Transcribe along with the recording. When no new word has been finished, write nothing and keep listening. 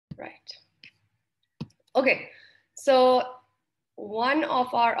Okay, so one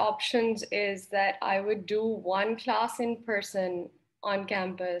of our options is that I would do one class in person on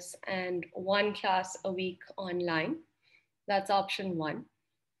campus and one class a week online. That's option one.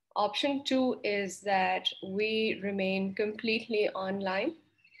 Option two is that we remain completely online.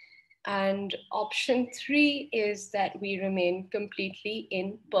 And option three is that we remain completely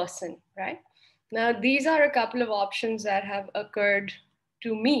in person, right? Now, these are a couple of options that have occurred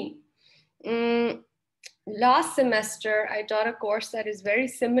to me. Mm, Last semester, I taught a course that is very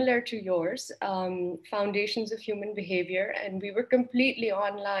similar to yours, Foundations of Human Behavior, and we were completely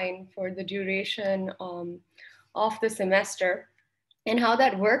online for the duration of the semester. And how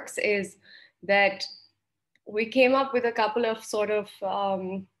that works is that we came up with a couple of sort of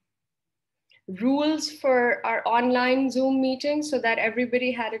rules for our online Zoom meetings so that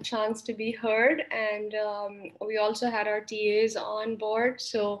everybody had a chance to be heard. And we also had our TAs on board.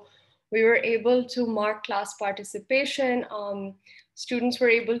 So we were able to mark class participation. Students were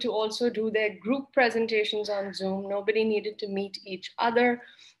able to also do their group presentations on Zoom. Nobody needed to meet each other.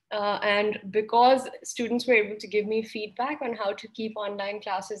 And because students were able to give me feedback on how to keep online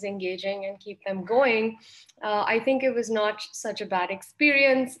classes engaging and keep them going, I think it was not such a bad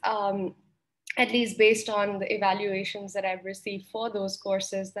experience. At least based on the evaluations that I've received for those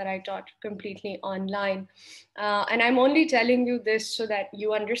courses that I taught completely online. And I'm only telling you this so that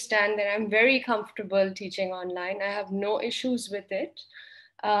you understand that I'm very comfortable teaching online. I have no issues with it.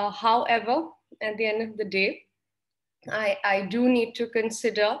 However, at the end of the day, I do need to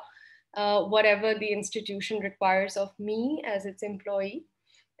consider whatever the institution requires of me as its employee.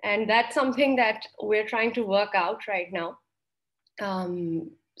 And that's something that we're trying to work out right now.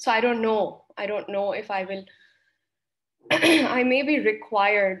 So I don't know. I don't know if I will, I may be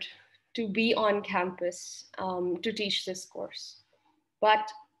required to be on campus to teach this course.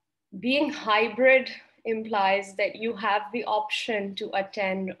 But being hybrid implies that you have the option to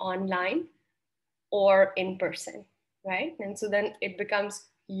attend online or in person, right? And so then it becomes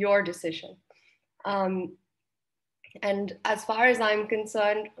your decision. Um, and as far as I'm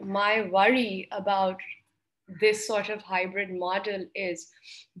concerned, my worry about this sort of hybrid model is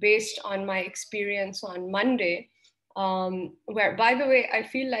based on my experience on Monday, where, by the way, I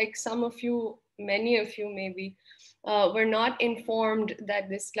feel like some of you, many of you maybe, were not informed that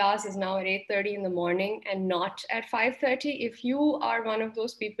this class is now at 8:30 in the morning and not at 5:30. If you are one of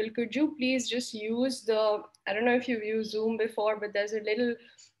those people, could you please just use the, I don't know if you've used Zoom before, but there's a little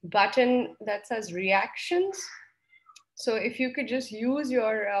button that says reactions. So if you could just use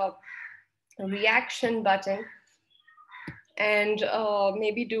your reaction button and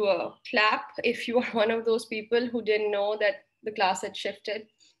maybe do a clap if you are one of those people who didn't know that the class had shifted.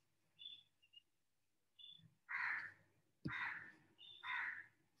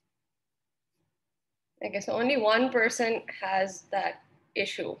 I guess only one person has that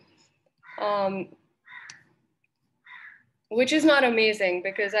issue, um, which is not amazing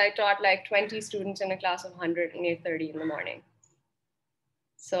because I taught like 20 students in a class of 100 at 8:30 in the morning.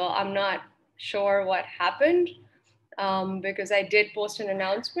 So I'm not sure what happened. Because I did post an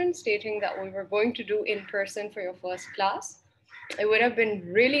announcement stating that we were going to do in person for your first class. It would have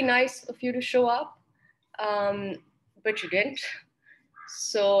been really nice of you to show up, but you didn't.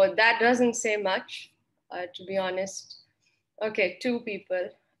 So that doesn't say much, to be honest. Okay, two people.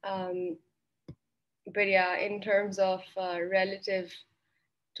 But yeah, in terms of relative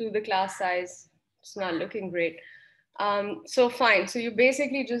to the class size, it's not looking great. So fine. So you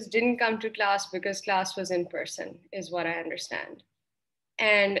basically just didn't come to class because class was in person, is what I understand.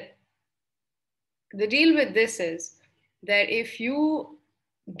 And the deal with this is that if you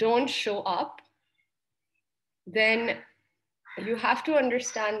don't show up, then you have to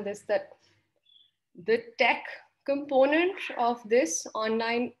understand this, that the tech component of this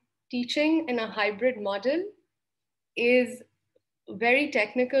online teaching in a hybrid model is very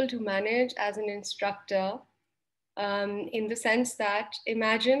technical to manage as an instructor, in the sense that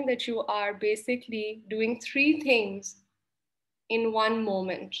imagine that you are basically doing three things in one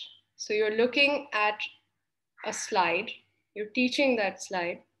moment. So you're looking at a slide, you're teaching that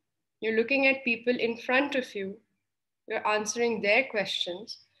slide, you're looking at people in front of you, you're answering their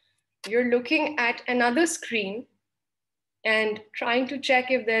questions, you're looking at another screen and trying to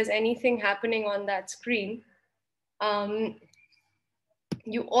check if there's anything happening on that screen.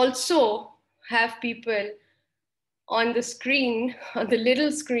 You also have people on the screen, on the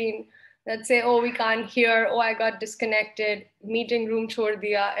little screen, that say, oh, we can't hear, oh, I got disconnected, meeting room chhod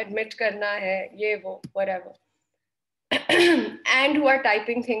diya, admit karna hai, ye wo, whatever. And who are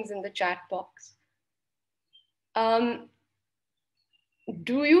typing things in the chat box.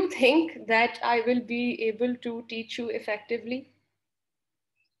 Do you think that I will be able to teach you effectively?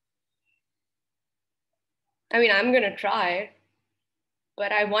 I mean, I'm going to try,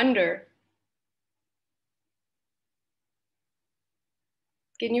 but I wonder,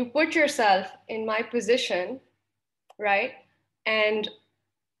 can you put yourself in my position, right? And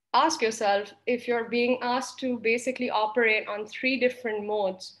ask yourself, if you're being asked to basically operate on 3 different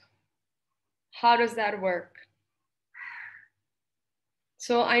modes, how does that work?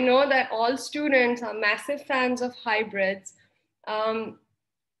 So I know that all students are massive fans of hybrids.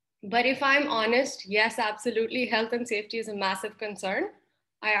 But if I'm honest, yes, absolutely, health and safety is a massive concern.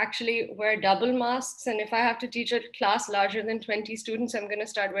 I actually wear double masks, and if I have to teach a class larger than 20 students, I'm going to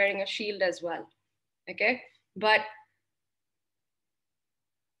start wearing a shield as well. Okay. But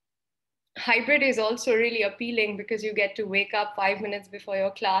hybrid is also really appealing because you get to wake up 5 minutes before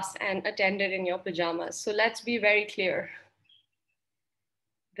your class and attend it in your pajamas. So let's be very clear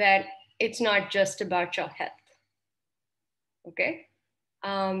that it's not just about your health. Okay.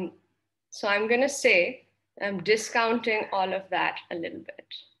 So I'm going to say I'm discounting all of that a little bit.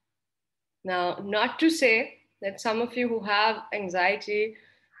 Now, not to say that some of you who have anxiety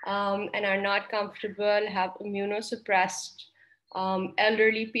and are not comfortable, have immunosuppressed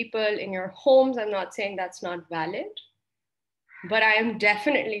elderly people in your homes, I'm not saying that's not valid, but I am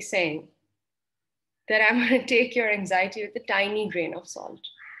definitely saying that I'm going to take your anxiety with a tiny grain of salt.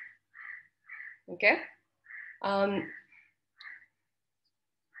 Okay?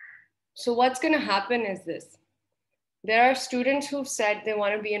 So what's going to happen is this. There are students who've said they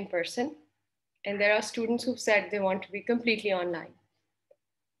want to be in person, and there are students who've said they want to be completely online.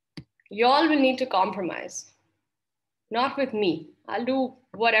 You all will need to compromise. Not with me. I'll do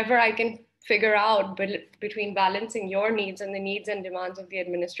whatever I can figure out between balancing your needs and the needs and demands of the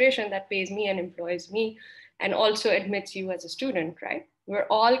administration that pays me and employs me and also admits you as a student, right? We're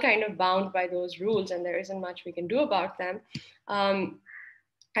all kind of bound by those rules and there isn't much we can do about them.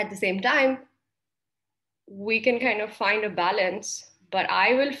 At the same time, we can kind of find a balance, but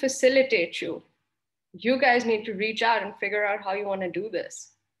I will facilitate you. You guys need to reach out and figure out how you want to do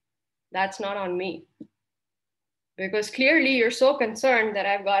this. That's not on me. Because clearly you're so concerned that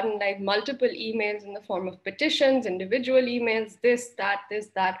I've gotten like multiple emails in the form of petitions, individual emails, this, that.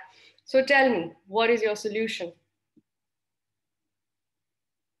 So tell me, what is your solution?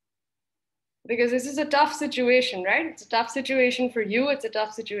 Because this is a tough situation, right? It's a tough situation for you. It's a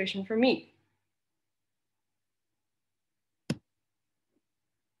tough situation for me.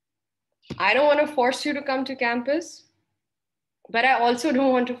 I don't want to force you to come to campus, but I also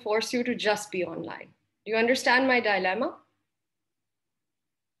don't want to force you to just be online. Do you understand my dilemma?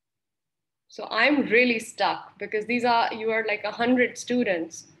 So I'm really stuck because you are like 100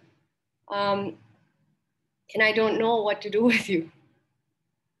 students. And I don't know what to do with you.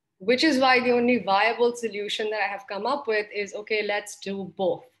 Which is why the only viable solution that I have come up with is, okay, let's do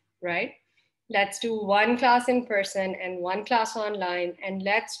both, right? Let's do one class in person and one class online, and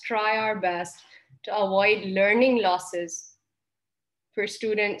let's try our best to avoid learning losses for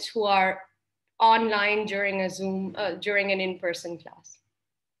students who are online during a Zoom, during an in-person class.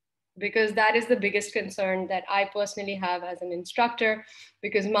 Because that is the biggest concern that I personally have as an instructor,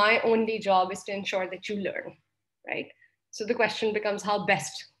 because my only job is to ensure that you learn, right? So the question becomes, how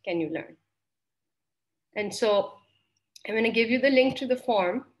best can you learn? And so I'm going to give you the link to the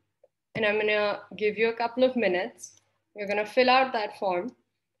form, and I'm going to give you a couple of minutes. You're going to fill out that form.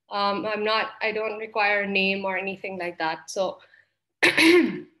 I don't require a name or anything like that. So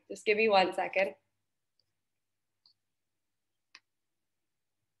just give me 1 second.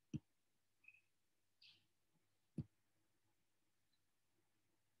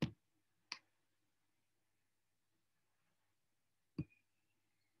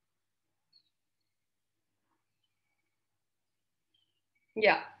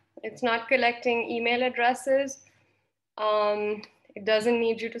 Yeah, it's not collecting email addresses. It doesn't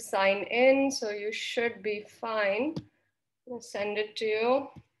need you to sign in, so you should be fine. I'll send it to you.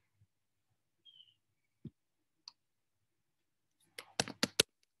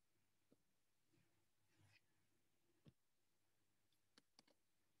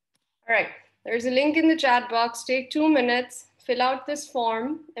 All right, there's a link in the chat box. Take 2 minutes, fill out this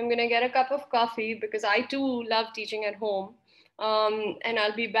form. I'm gonna get a cup of coffee because I too love teaching at home. And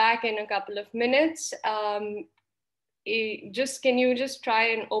I'll be back in a couple of minutes. Can you just try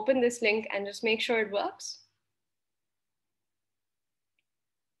and open this link and just make sure it works?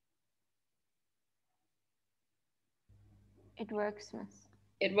 It works, Miss.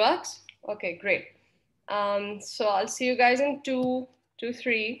 It works? Okay, great. So I'll see you guys in 2 to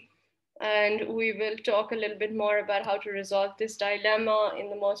 3. And we will talk a little bit more about how to resolve this dilemma in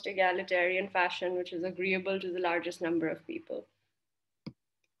the most egalitarian fashion, which is agreeable to the largest number of people.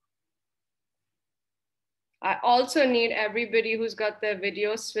 I also need everybody who's got their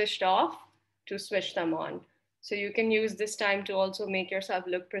videos switched off to switch them on. So you can use this time to also make yourself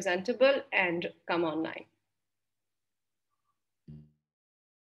look presentable and come online.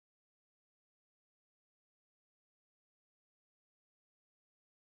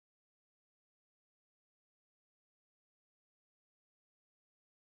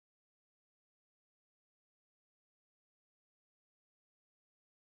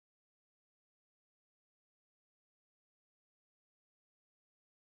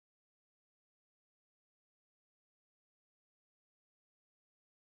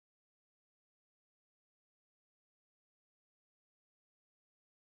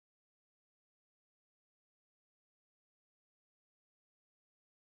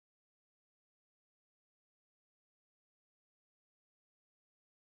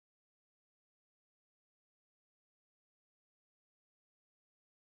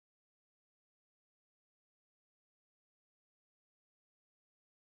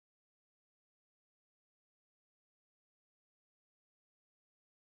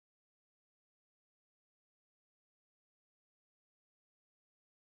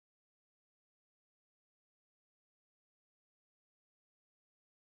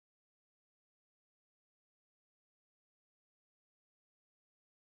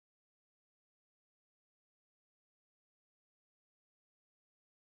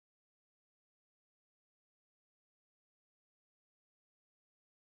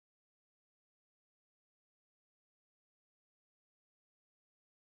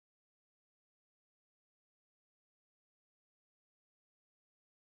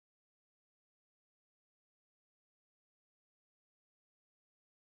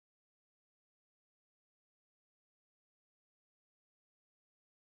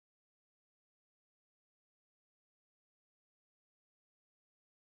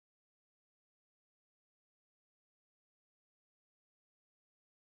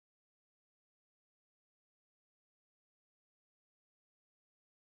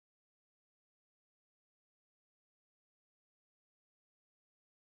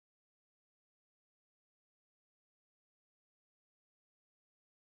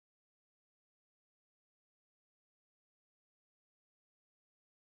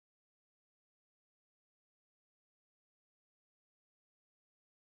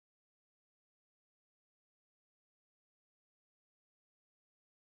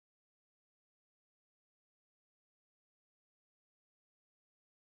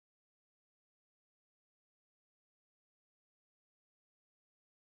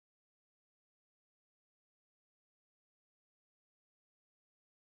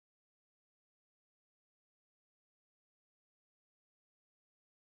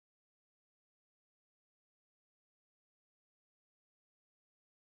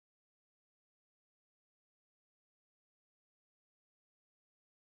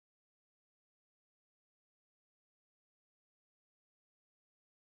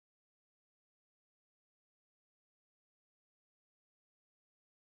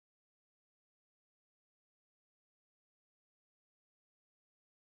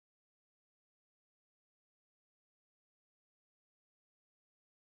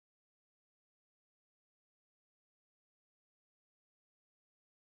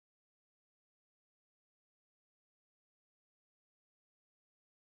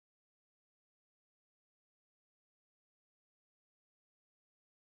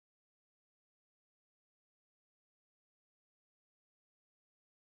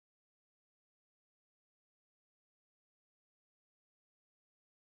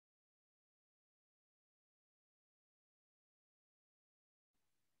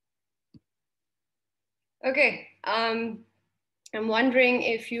 Okay, I'm wondering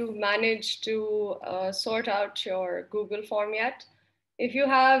if you've managed to sort out your Google form yet. If you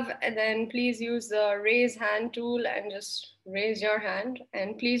have, then please use the raise hand tool and just raise your hand.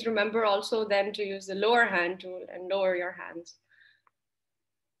 And please remember also then to use the lower hand tool and lower your hands.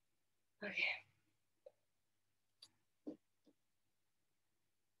 Okay.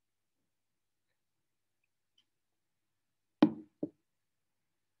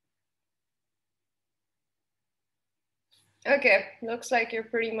 Okay, looks like you're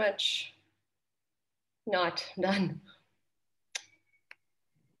pretty much not done.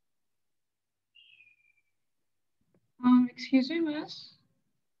 Excuse me, miss.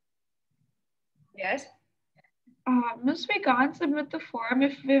 Yes? Miss, we can't submit the form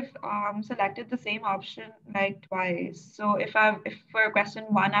if we've selected the same option like twice. So if for question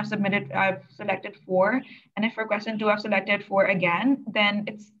one I've selected four, and if for question two I've selected four again, then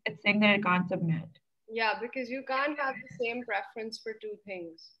it's saying that it can't submit. Yeah, because you can't have the same preference for two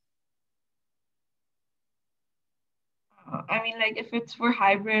things. I mean, like if it's for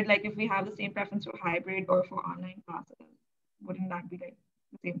hybrid, like if we have the same preference for hybrid or for online classes, wouldn't that be like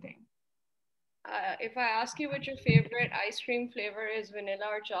the same thing? If I ask you what your favorite ice cream flavor is, vanilla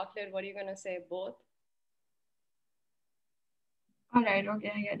or chocolate, what are you gonna say? Both? All right,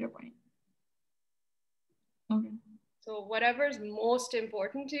 okay, I get your point. Okay. So whatever is most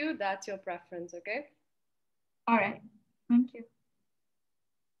important to you, that's your preference, okay? All right. Thank you.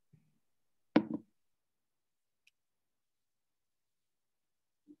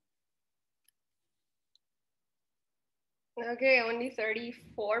 Okay, only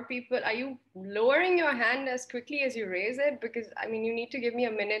 34 people. Are you lowering your hand as quickly as you raise it? Because I mean, you need to give me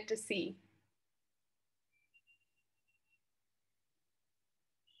a minute to see.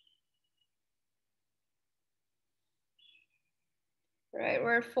 Right,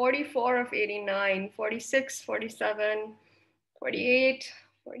 we're 44 of 89, 46, 47, 48,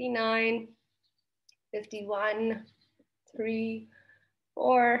 49, 51, 3,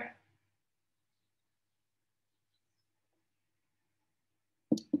 4.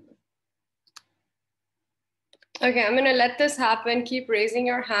 Okay, I'm gonna let this happen. Keep raising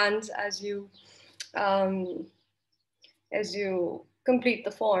your hands um, as you complete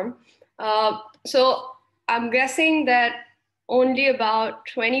the form. So I'm guessing that only about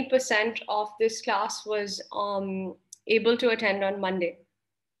 20% of this class was able to attend on Monday.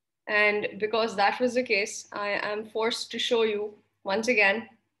 And because that was the case, I am forced to show you once again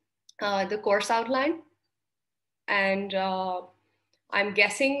the course outline. And I'm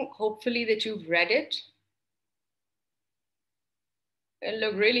guessing, hopefully, that you've read it. It'll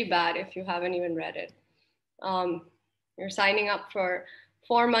look really bad if you haven't even read it. You're signing up for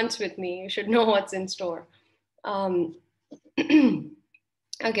 4 months with me. You should know what's in store. Um,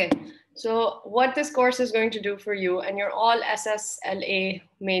 okay, so what this course is going to do for you, and you're all SSLA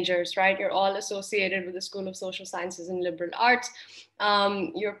majors, right? You're all associated with the School of Social Sciences and Liberal Arts.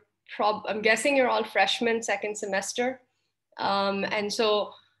 I'm guessing you're all freshmen, second semester. And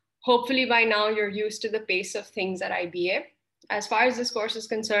so hopefully by now you're used to the pace of things at IBA. As far as this course is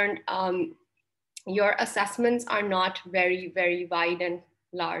concerned, your assessments are not very, very wide and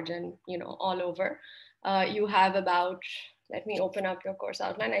large and, all over. You have about, let me open up your course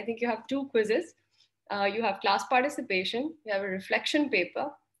outline. I think you have 2 quizzes. You have class participation, you have a reflection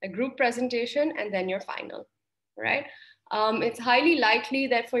paper, a group presentation, and then your final, right? It's highly likely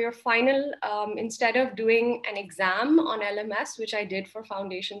that for your final, instead of doing an exam on LMS, which I did for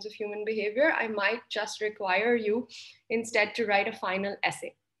Foundations of Human Behavior, I might just require you instead to write a final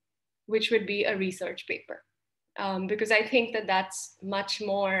essay, which would be a research paper. Because I think that that's much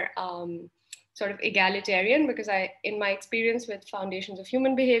more sort of egalitarian, because in my experience with Foundations of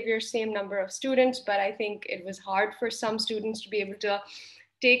Human Behavior, same number of students, but I think it was hard for some students to be able to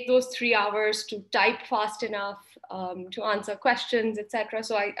take those 3 hours to type fast enough, to answer questions, etc.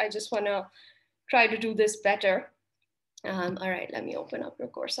 So I just want to try to do this better. All right, let me open up your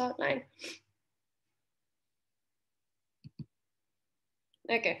course outline.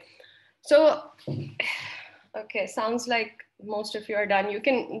 Okay, so, okay, sounds like most of you are done. You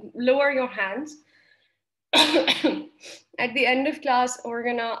can lower your hands. At the end of class,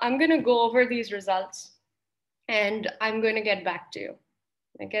 I'm gonna go over these results and I'm gonna get back to you.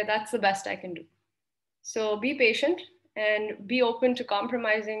 Okay, that's the best I can do. So be patient and be open to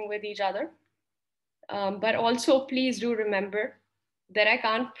compromising with each other. But also, please do remember that I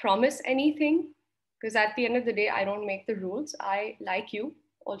can't promise anything, because at the end of the day, I don't make the rules. I, like you,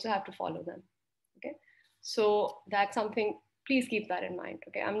 also have to follow them. Okay, so that's something. Please keep that in mind.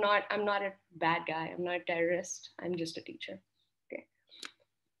 Okay, I'm not a bad guy. I'm not a terrorist. I'm just a teacher. Okay.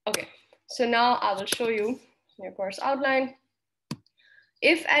 Okay. So now I will show you your course outline.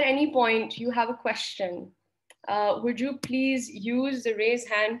 If at any point you have a question, would you please use the raise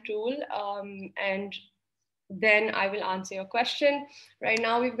hand tool, and then I will answer your question. Right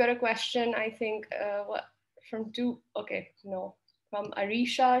now we've got a question, I think, from from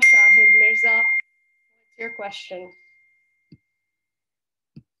Arisha Shahid Mirza. What's your question?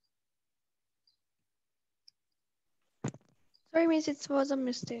 Sorry, miss, it was a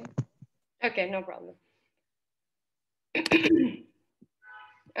mistake. Okay, no problem.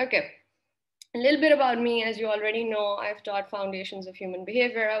 Okay. A little bit about me. As you already know, I've taught Foundations of Human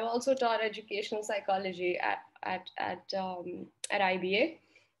Behavior. I've also taught educational psychology at IBA.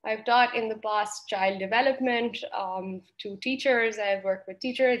 I've taught in the past child development to teachers. I've worked with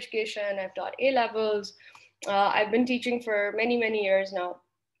teacher education. I've taught A levels. I've been teaching for many, many years now.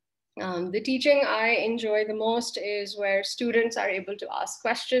 The teaching I enjoy the most is where students are able to ask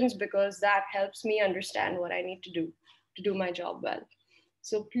questions, because that helps me understand what I need to do my job well.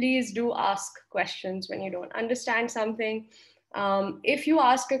 So please do ask questions when you don't understand something. If you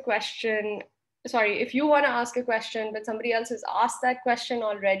ask a question, if you want to ask a question, but somebody else has asked that question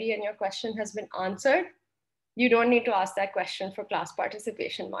already and your question has been answered, you don't need to ask that question for class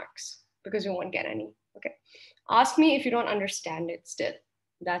participation marks, because you won't get any. Okay. Ask me if you don't understand it still.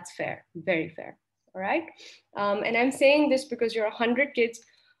 That's fair, very fair. All right. And I'm saying this because you're 100 kids.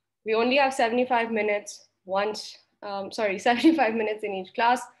 We only have 75 minutes 75 minutes in each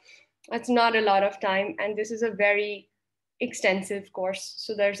class. That's not a lot of time. And this is a very extensive course.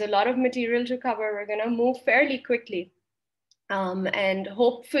 So there's a lot of material to cover. We're going to move fairly quickly. And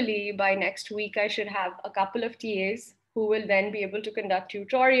hopefully by next week, I should have a couple of TAs who will then be able to conduct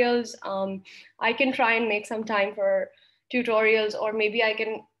tutorials. I can try and make some time for tutorials, or maybe I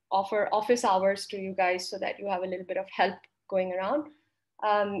can offer office hours to you guys so that you have a little bit of help going around.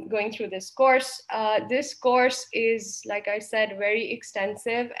 Going through this course. This course is, like I said, very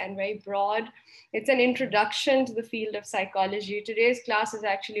extensive and very broad. It's an introduction to the field of psychology. Today's class is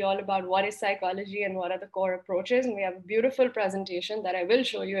actually all about what is psychology and what are the core approaches. And we have a beautiful presentation that I will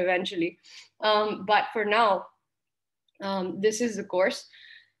show you eventually. But for now, this is the course.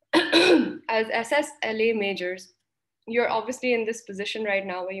 As SSLA majors, you're obviously in this position right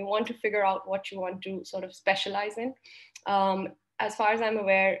now where you want to figure out what you want to sort of specialize in. As far as I'm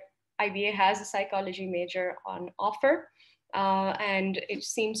aware, IBA has a psychology major on offer, and it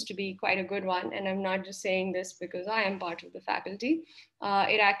seems to be quite a good one. And I'm not just saying this because I am part of the faculty.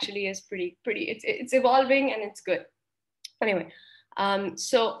 It actually is pretty, it's evolving and it's good. Anyway,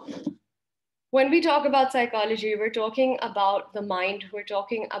 so when we talk about psychology, we're talking about the mind, we're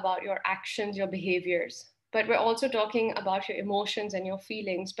talking about your actions, your behaviors, but we're also talking about your emotions and your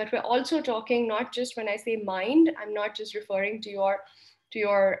feelings. But we're also talking, not just, when I say mind, I'm not just referring to your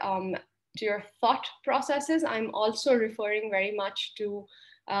thought processes. I'm also referring very much to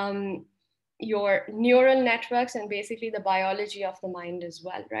your neural networks and basically the biology of the mind as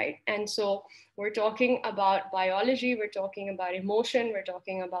well, right? And so we're talking about biology, we're talking about emotion, we're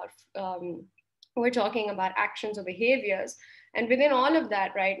talking about actions or behaviors. And within all of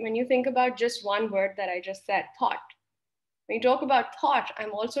that, right, when you think about just one word that I just said, thought. When you talk about thought,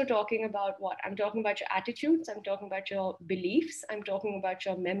 I'm also talking about what? I'm talking about your attitudes, I'm talking about your beliefs, I'm talking about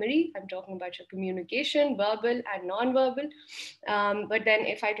your memory, I'm talking about your communication, verbal and non-verbal. But then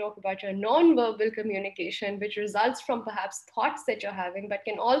if I talk about your non-verbal communication, which results from perhaps thoughts that you're having, but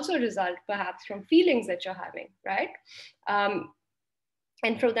can also result perhaps from feelings that you're having, right?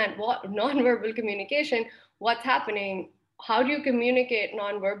 And from that non-verbal communication, what's happening? How do you communicate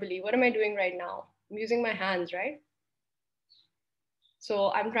non-verbally? What am I doing right now? I'm using my hands, right?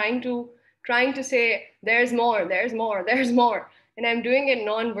 So I'm trying to say, there's more, there's more, there's more. And I'm doing it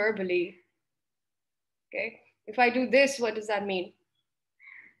non-verbally. Okay. If I do this, what does that mean?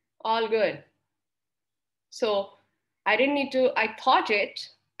 All good. So I thought it,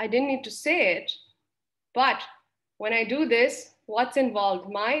 I didn't need to say it, but when I do this, what's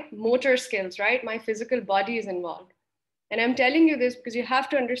involved? My motor skills, right? My physical body is involved. And I'm telling you this because you have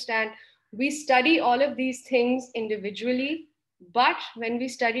to understand, we study all of these things individually, but when we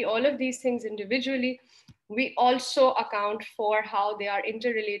study all of these things individually, we also account for how they are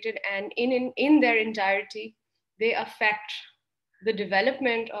interrelated, and in their entirety, they affect the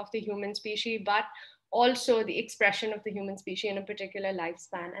development of the human species, but also the expression of the human species in a particular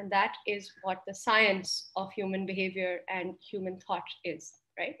lifespan. And that is what the science of human behavior and human thought is,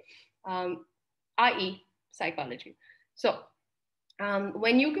 right? I.e. psychology. So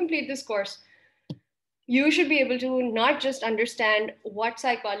when you complete this course, you should be able to not just understand what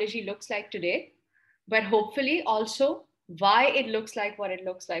psychology looks like today, but hopefully also why it looks like what it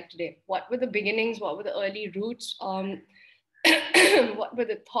looks like today. What were the beginnings? What were the early roots? What were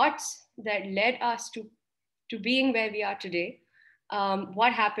the thoughts that led us to being where we are today?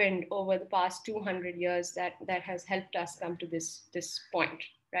 What happened over the past 200 years that has helped us come to this point,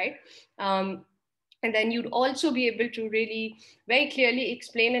 right? And then you'd also be able to really very clearly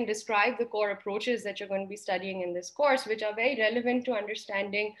explain and describe the core approaches that you're going to be studying in this course, which are very relevant to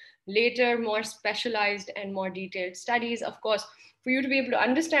understanding later more specialized and more detailed studies. Of course, for you to be able to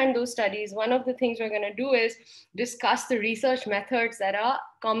understand those studies, one of the things we're going to do is discuss the research methods that are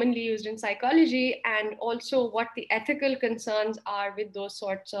commonly used in psychology, and also what the ethical concerns are with those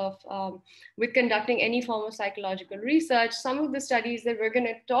sorts of, with conducting any form of psychological research. Some of the studies that we're going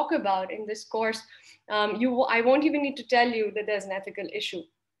to talk about in this course, I won't even need to tell you that there's an ethical issue.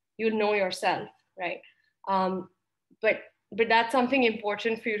 You'll know yourself, right? But that's something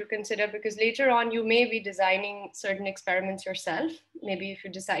important for you to consider, because later on you may be designing certain experiments yourself. Maybe if you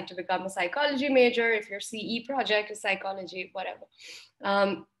decide to become a psychology major, if your CE project is psychology, whatever.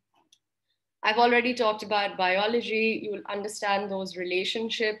 I've already talked about biology. You will understand those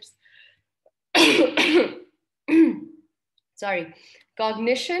relationships. Sorry.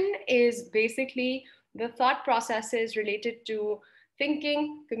 Cognition is basically the thought processes related to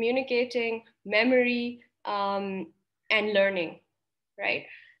thinking, communicating, memory, and learning, right?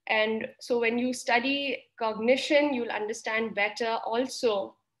 And so when you study cognition, you'll understand better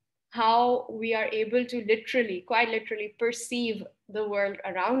also how we are able to literally, quite literally, perceive the world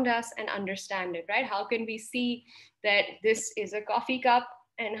around us and understand it, right? How can we see that this is a coffee cup,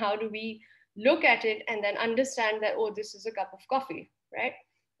 and how do we look at it and then understand that, oh, this is a cup of coffee, right?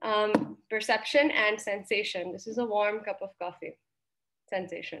 Perception and sensation. This is a warm cup of coffee.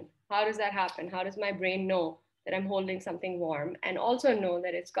 Sensation. How does that happen? How does my brain know that I'm holding something warm and also know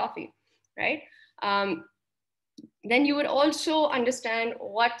that it's coffee, right? Then you would also understand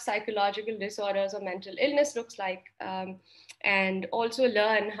what psychological disorders or mental illness looks like, and also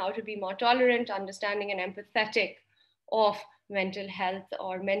learn how to be more tolerant, understanding, and empathetic of mental health,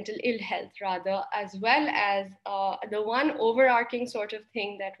 or mental ill health rather, as well as the one overarching sort of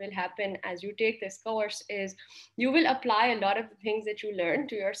thing that will happen as you take this course is you will apply a lot of the things that you learn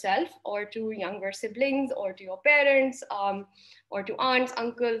to yourself, or to younger siblings, or to your parents, or to aunts,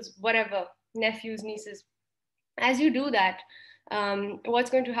 uncles, whatever, nephews, nieces. As you do that, what's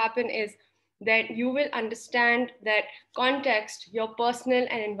going to happen is that you will understand that context, your personal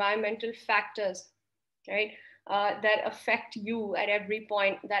and environmental factors, right, that affect you at every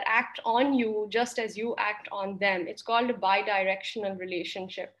point, that act on you just as you act on them. It's called a bidirectional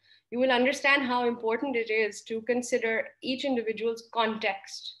relationship. You will understand how important it is to consider each individual's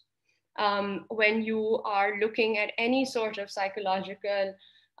context when you are looking at any sort of psychological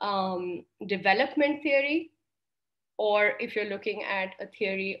development theory, or if you're looking at a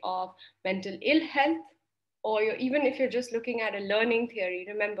theory of mental ill health, or even if you're just looking at a learning theory.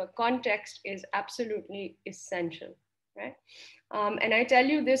 Remember, context is absolutely essential, right? And I tell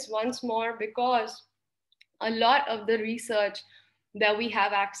you this once more because a lot of the research that we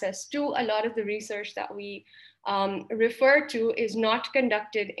have access to, a lot of the research that we refer to is not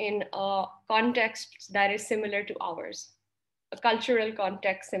conducted in a context that is similar to ours, a cultural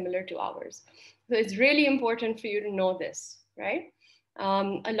context similar to ours. So it's really important for you to know this, right?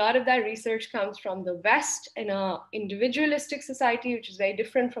 A lot of that research comes from the West in an individualistic society, which is very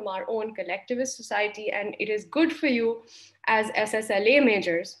different from our own collectivist society. And it is good for you as SSLA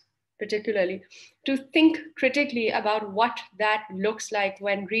majors, particularly, to think critically about what that looks like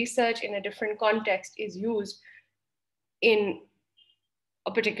when research in a different context is used in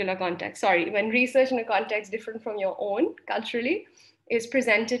a particular context. Sorry, when research in a context different from your own culturally is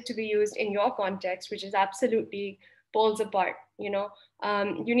presented to be used in your context, which is absolutely poles apart. You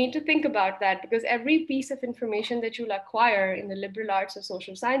need to think about that, because every piece of information that you'll acquire in the liberal arts or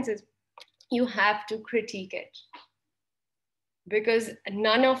social sciences, you have to critique it, because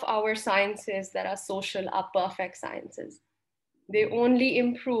none of our sciences that are social are perfect sciences. They only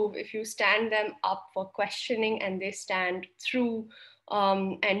improve if you stand them up for questioning, and they stand through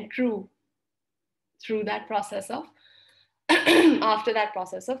and true through that process of after that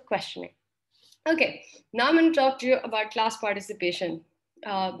process of questioning. Okay, now I'm going to talk to you about class participation.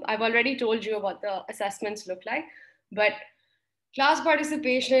 I've already told you what the assessments look like, but class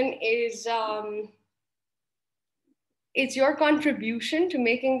participation is it's your contribution to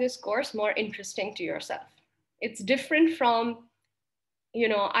making this course more interesting to yourself. It's different from,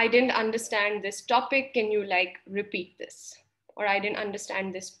 I didn't understand this topic, can you repeat this? Or I didn't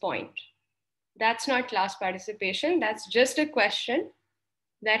understand this point. That's not class participation. That's just a question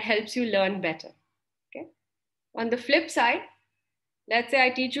that helps you learn better. Okay. On the flip side, let's say I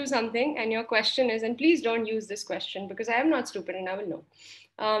teach you something and your question is, and please don't use this question because I am not stupid and I will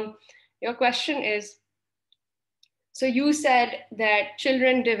know. Your question is, so you said that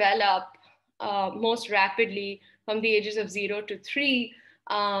children develop most rapidly from the ages of 0 to 3.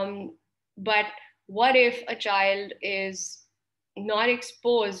 But what if a child is not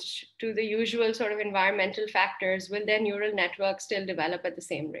exposed to the usual sort of environmental factors, will their neural network still develop at the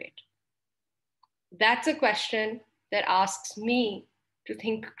same rate? That's a question that asks me to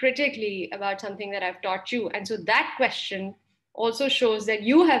think critically about something that I've taught you. And so that question also shows that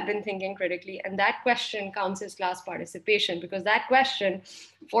you have been thinking critically, and that question counts as class participation, because that question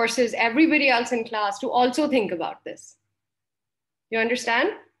forces everybody else in class to also think about this. You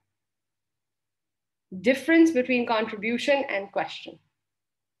understand? Difference between contribution and question.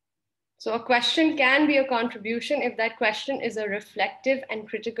 So a question can be a contribution if that question is a reflective and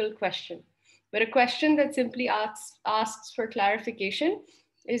critical question. But a question that simply asks for clarification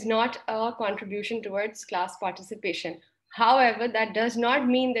is not a contribution towards class participation. However, that does not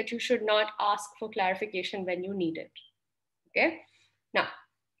mean that you should not ask for clarification when you need it. Okay? Now,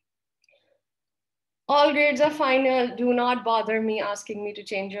 all grades are final. Do not bother me asking me to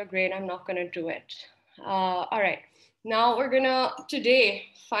change your grade. I'm not going to do it. All right. Now we're going to, today,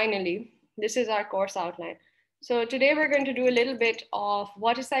 finally, this is our course outline. So today we're going to do a little bit of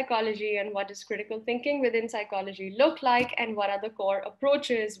what is psychology and what does critical thinking within psychology look like, and what are the core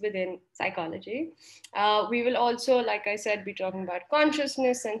approaches within psychology. We will also, like I said, be talking about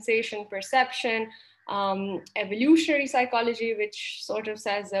consciousness, sensation, perception, evolutionary psychology, which sort of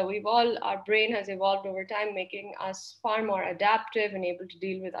says that our brain has evolved over time, making us far more adaptive and able to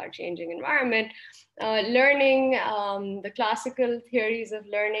deal with our changing environment. Learning, the classical theories of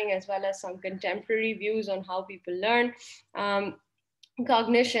learning, as well as some contemporary views on how people learn.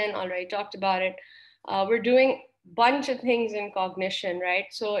 Cognition, already talked about it. We're doing bunch of things in cognition, right?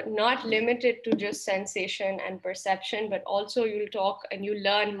 So not limited to just sensation and perception, but also you'll talk and you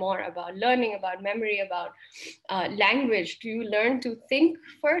learn more about learning, about memory, about language. Do you learn to think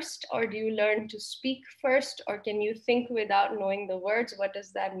first, or do you learn to speak first, or can you think without knowing the words? What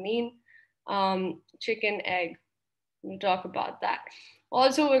does that mean? Chicken, egg, we'll talk about that.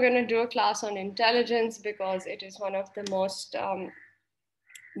 Also, we're going to do a class on intelligence, because it is one of the most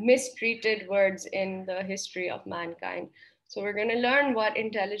mistreated words in the history of mankind. So we're going to learn what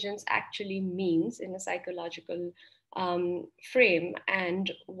intelligence actually means in a psychological frame,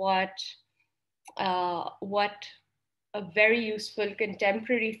 and what a very useful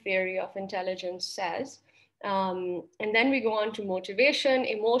contemporary theory of intelligence says. And then we go on to motivation,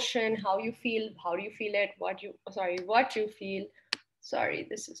 emotion, how you feel, how do you feel it, what you feel,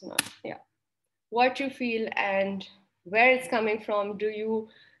 what you feel and where it's coming from. Do you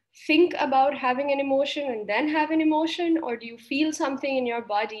think about having an emotion and then have an emotion, or do you feel something in your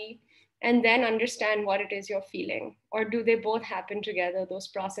body and then understand what it is you're feeling? Or do they both happen together, those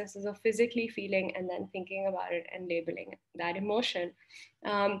processes of physically feeling and then thinking about it and labeling that emotion?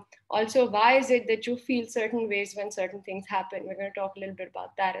 Also, why is it that you feel certain ways when certain things happen? We're going to talk a little bit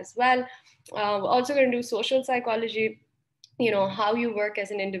about that as well. We're also going to do social psychology, how you work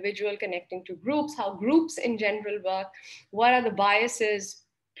as an individual connecting to groups, how groups in general work, what are the biases,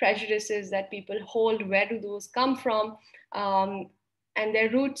 prejudices that people hold, where do those come from, and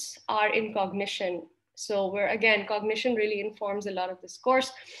their roots are in cognition. So cognition really informs a lot of this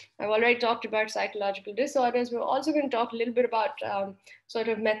course. I've already talked about psychological disorders. We're also going to talk a little bit about sort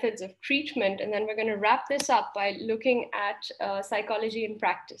of methods of treatment, and then we're going to wrap this up by looking at psychology in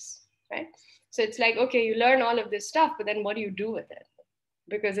practice, right? So it's like, okay, you learn all of this stuff, but then what do you do with it?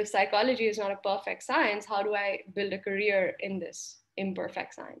 Because if psychology is not a perfect science, how do I build a career in this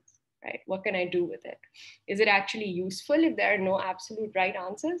imperfect science, right? What can I do with it? Is it actually useful if there are no absolute right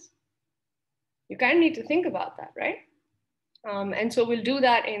answers? You kind of need to think about that, right? And so we'll do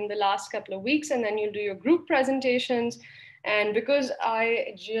that in the last couple of weeks, and then you'll do your group presentations. And because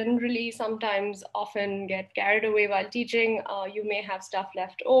I generally sometimes often get carried away while teaching, you may have stuff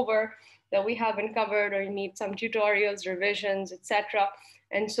left over that we haven't covered, or you need some tutorials, revisions, etc.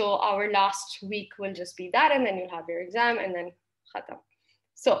 And so our last week will just be that, and then you'll have your exam, and then khatam.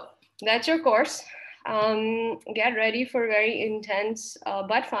 So that's your course. Get ready for very intense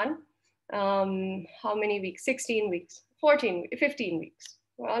but fun. How many weeks? 16 weeks, 15 weeks.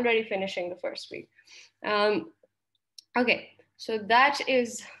 We're already finishing the first week. Okay, so that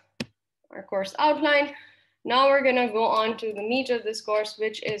is our course outline. Now we're gonna go on to the meat of this course,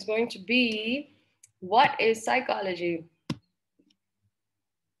 which is going to be, what is psychology?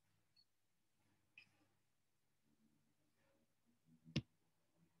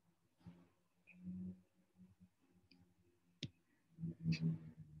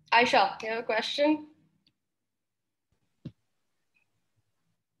 Aisha, you have a question?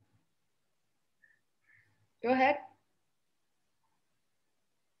 Go ahead.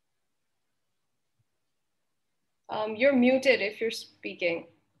 You're muted if you're speaking.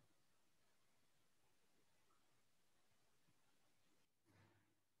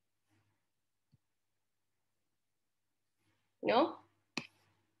 No?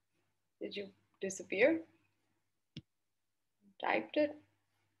 Did you disappear? Typed it?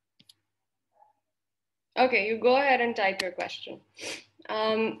 Okay, you go ahead and type your question.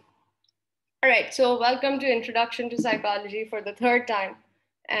 All right, so welcome to Introduction to Psychology for the third time.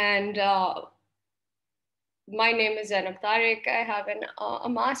 And my name is Zainab Tariq. I have a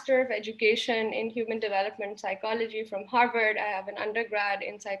Master of Education in Human Development Psychology from Harvard. I have an undergrad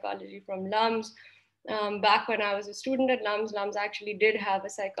in psychology from LUMS. Back when I was a student at LUMS, LUMS actually did have a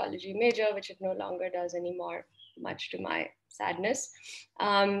psychology major, which it no longer does anymore, much to my sadness.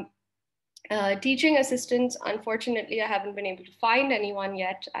 Teaching assistants, unfortunately, I haven't been able to find anyone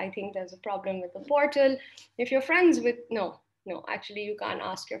yet. I think there's a problem with the portal. If you're friends with, no, actually you can't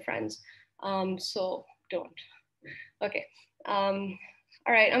ask your friends. So don't. Okay. All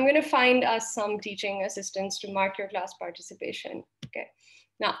right, I'm gonna find us some teaching assistants to mark your class participation. Okay.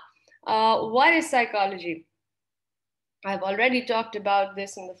 Now, what is psychology? I've already talked about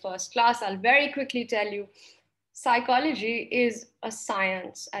this in the first class. I'll very quickly tell you. Psychology is a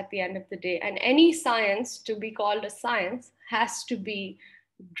science at the end of the day, and any science to be called a science has to be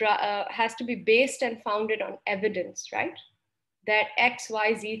based and founded on evidence, right? That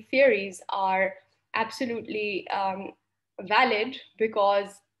XYZ theories are absolutely valid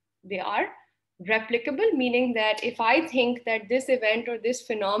because they are replicable, meaning that if I think that this event or this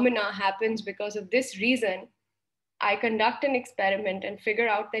phenomena happens because of this reason, I conduct an experiment and figure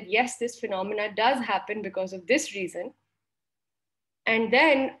out that yes, this phenomena does happen because of this reason. And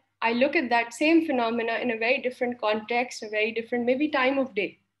then I look at that same phenomena in a very different context, a very different maybe time of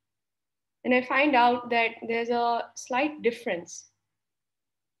day. And I find out that there's a slight difference,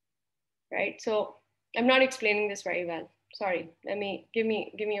 right? So I'm not explaining this very well. Sorry, give me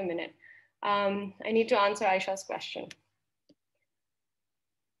a minute. I need to answer Aisha's question.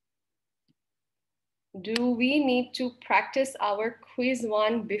 Do we need to practice our quiz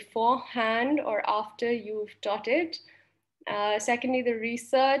one beforehand or after you've taught it? Secondly, the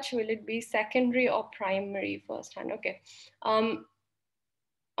research, will it be secondary or primary firsthand? Okay. All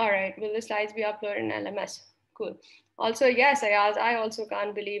right, will the slides be uploaded in LMS? Cool. Also, yes, I also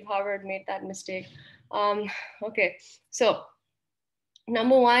can't believe Harvard made that mistake. Okay, so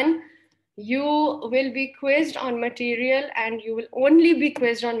number one, you will be quizzed on material and you will only be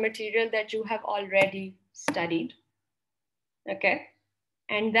quizzed on material that you have already studied. Okay.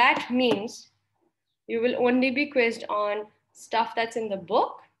 And that means you will only be quizzed on stuff that's in the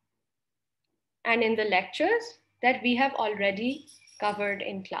book and in the lectures that we have already covered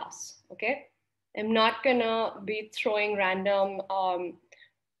in class. Okay. I'm not gonna be throwing random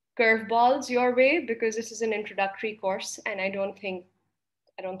curveballs your way because this is an introductory course and I don't think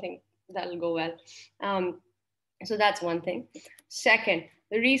that'll go well. So that's one thing. Second,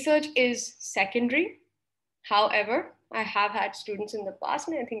 the research is secondary. However, I have had students in the past,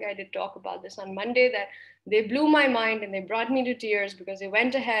 and I think I did talk about this on Monday, that they blew my mind and they brought me to tears because they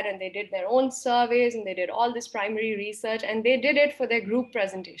went ahead and they did their own surveys and they did all this primary research and they did it for their group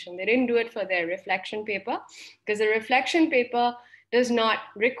presentation. They didn't do it for their reflection paper because the reflection paper does not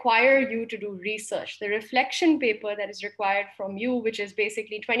require you to do research. The reflection paper that is required from you, which is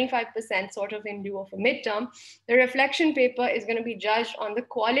basically 25% sort of in lieu of a midterm, the reflection paper is going to be judged on the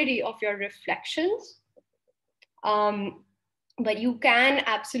quality of your reflections. But you can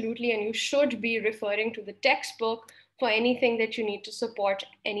absolutely and you should be referring to the textbook for anything that you need to support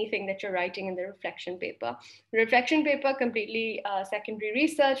anything that you're writing in the reflection paper. The reflection paper, completely secondary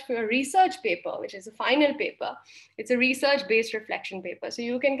research. For a research paper, which is a final paper, it's a research-based reflection paper. So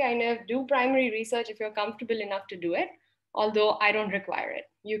you can kind of do primary research if you're comfortable enough to do it, although I don't require it.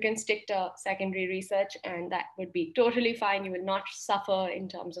 You can stick to secondary research and that would be totally fine. You will not suffer in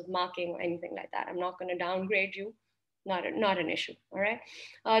terms of marking or anything like that. I'm not going to downgrade you. Not an issue. All right.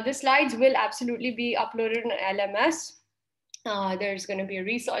 The slides will absolutely be uploaded in LMS. There's going to be a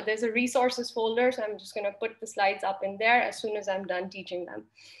resource. There's a resources folder. So I'm just going to put the slides up in there as soon as I'm done teaching them.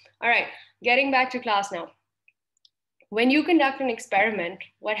 All right. Getting back to class now. When you conduct an experiment,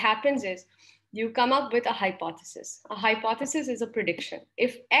 what happens is you come up with a hypothesis. A hypothesis is a prediction.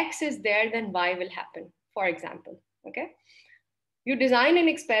 If X is there, then Y will happen, for example. Okay. You design an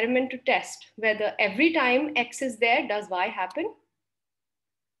experiment to test whether every time X is there, does Y happen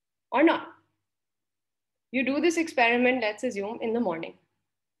or not. You do this experiment, let's assume, in the morning.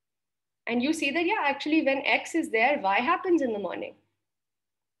 And you see that, yeah, actually, when X is there, Y happens in the morning.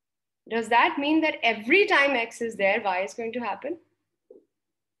 Does that mean that every time X is there, Y is going to happen?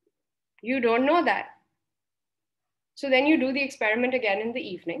 You don't know that. So then you do the experiment again in the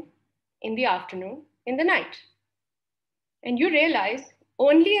evening, in the afternoon, in the night. And you realize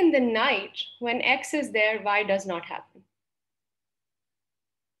only in the night when X is there, Y does not happen.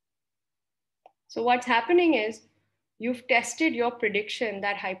 So what's happening is you've tested your prediction,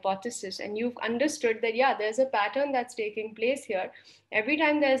 that hypothesis, and you've understood that, yeah, there's a pattern that's taking place here. Every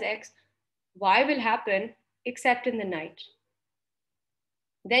time there's X, Y will happen, except in the night.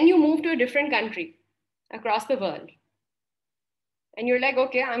 Then you move to a different country across the world. And you're like,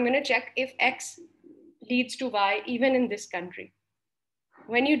 okay, I'm going to check if X leads to Y even in this country.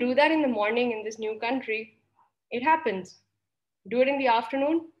 When you do that in the morning in this new country, it happens. Do it in the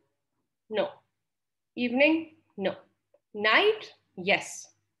afternoon? No. Evening? No. Night? Yes.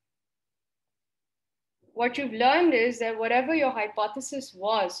 What you've learned is that whatever your hypothesis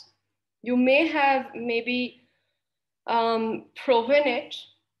was, you may have maybe proven it,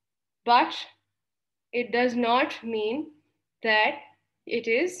 but it does not mean that it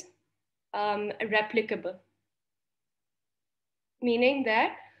is replicable. Meaning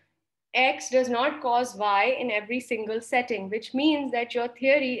that X does not cause Y in every single setting, which means that your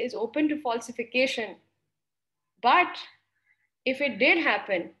theory is open to falsification. But if it did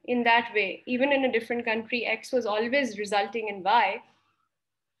happen in that way, even in a different country, X was always resulting in Y,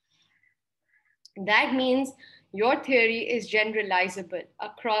 that means your theory is generalizable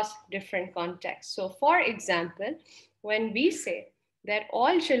across different contexts. So, for example, when we say that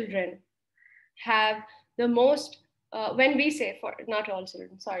all children have the most, when we say, for not all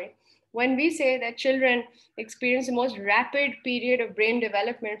children, sorry, when we say that children experience the most rapid period of brain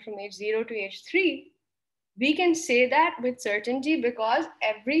development from age 0 to age 3, we can say that with certainty because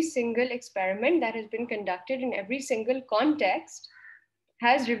every single experiment that has been conducted in every single context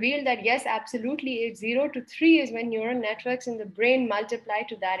has revealed that yes, absolutely, age 0 to 3 is when neural networks in the brain multiply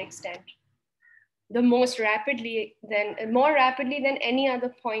to that extent. The most rapidly more rapidly than any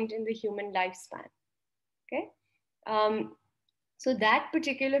other point in the human lifespan. Okay. So that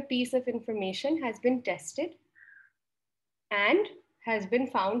particular piece of information has been tested and has been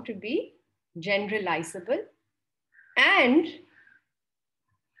found to be generalizable and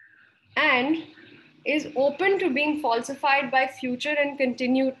is open to being falsified by future and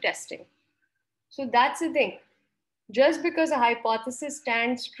continued testing. So that's the thing. Just because a hypothesis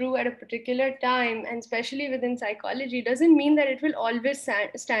stands true at a particular time, and especially within psychology, doesn't mean that it will always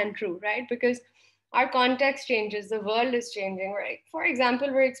stand true, right? Because our context changes, the world is changing, right? For example,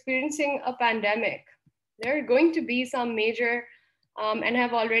 we're experiencing a pandemic. There are going to be some major, and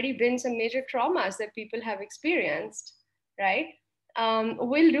have already been some major traumas that people have experienced, right?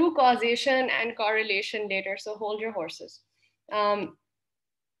 We'll do causation and correlation later, so hold your horses.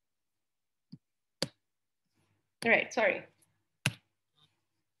 Right, sorry.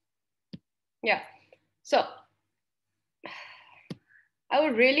 Yeah, so I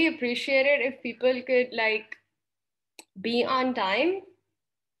would really appreciate it if people could like be on time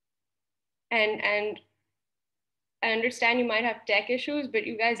and I understand you might have tech issues, but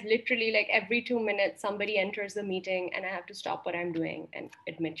you guys literally like every 2 minutes somebody enters the meeting and I have to stop what I'm doing and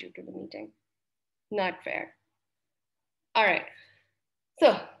admit you to the meeting. Not fair. All right.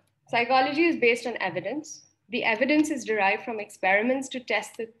 So psychology is based on evidence. The evidence is derived from experiments to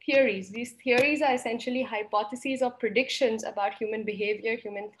test the theories. These theories are essentially hypotheses or predictions about human behavior,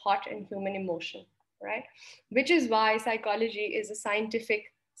 human thought, and human emotion, right? Which is why psychology is a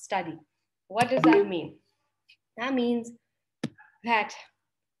scientific study. What does that mean? That means that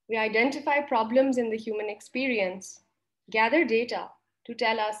we identify problems in the human experience, gather data to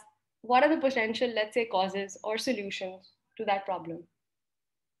tell us what are the potential, let's say, causes or solutions to that problem.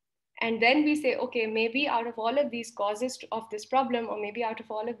 And then we say, okay, maybe out of all of these causes of this problem, or maybe out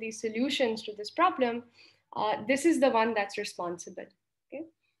of all of these solutions to this problem, this is the one that's responsible. Okay?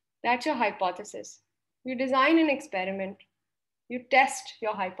 That's your hypothesis. You design an experiment. You test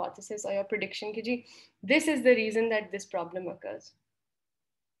your hypothesis or your prediction. This is the reason that this problem occurs.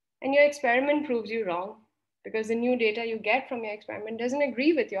 And your experiment proves you wrong because the new data you get from your experiment doesn't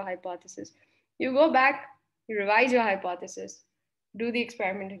agree with your hypothesis. You go back, you revise your hypothesis, do the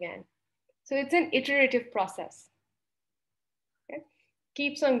experiment again. So it's an iterative process. Okay?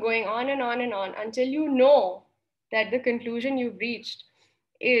 Keeps on going on and on and on until you know that the conclusion you've reached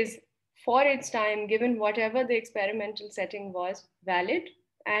is, for its time, given whatever the experimental setting was, valid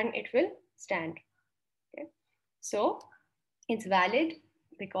and it will stand. Okay? So it's valid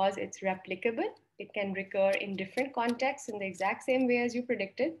because it's replicable. It can recur in different contexts in the exact same way as you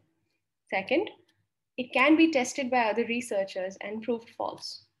predicted. Second, it can be tested by other researchers and proved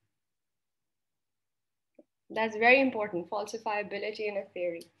false. That's very important, falsifiability in a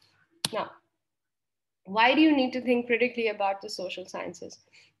theory. Now, why do you need to think critically about the social sciences?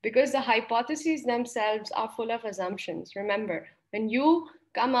 Because the hypotheses themselves are full of assumptions. Remember, when you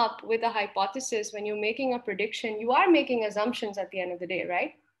come up with a hypothesis, when you're making a prediction, you are making assumptions at the end of the day,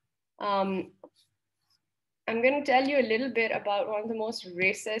 right? I'm going to tell you a little bit about one of the most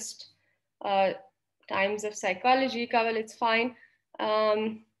racist times of psychology. Kaval, it's fine.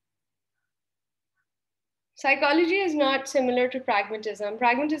 Psychology is not similar to pragmatism.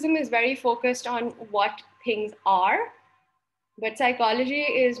 Pragmatism is very focused on what things are, but psychology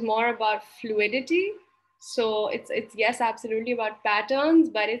is more about fluidity. So it's yes, absolutely about patterns,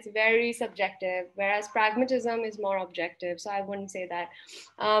 but it's very subjective, whereas pragmatism is more objective. So I wouldn't say that.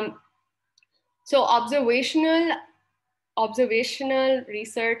 So observational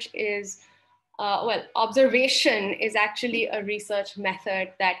research is observation is actually a research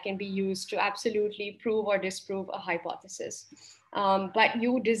method that can be used to absolutely prove or disprove a hypothesis. But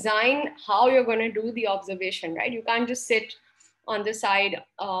you design how you're going to do the observation, right? You can't just sit on the side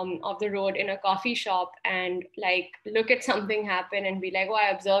of the road in a coffee shop and like look at something happen and be like, oh, I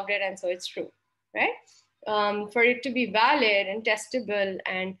observed it and so it's true, right? For it to be valid and testable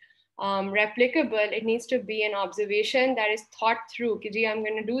and replicable, it needs to be an observation that is thought through. I'm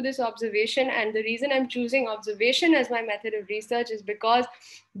going to do this observation, and the reason I'm choosing observation as my method of research is because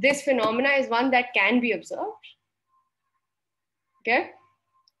this phenomena is one that can be observed. Okay,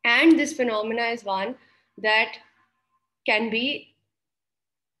 and this phenomena is one that can be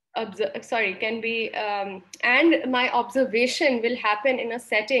and my observation will happen in a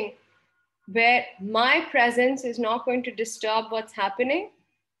setting where my presence is not going to disturb what's happening.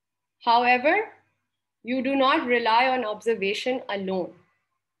 However, you do not rely on observation alone.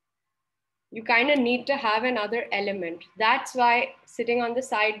 You kind of need to have another element. That's why sitting on the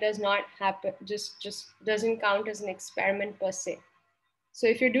side does not happen, just doesn't count as an experiment per se. So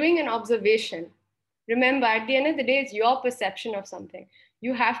if you're doing an observation, remember at the end of the day, it's your perception of something.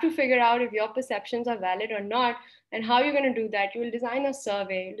 You have to figure out if your perceptions are valid or not, and how you're going to do that. You will design a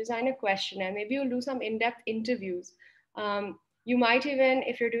survey, you'll design a questionnaire, maybe you'll do some in-depth interviews. You might even,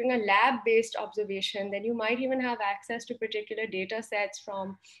 if you're doing a lab-based observation, then you might even have access to particular data sets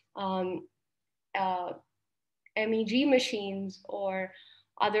from MEG machines or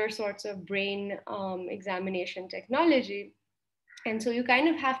other sorts of brain examination technology. And so you kind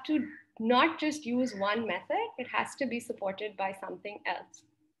of have to not just use one method, it has to be supported by something else,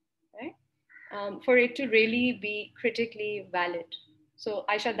 right? For it to really be critically valid. So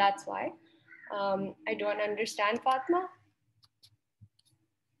Aisha, that's why. I don't understand, Fatma.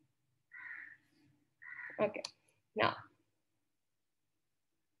 Okay, now.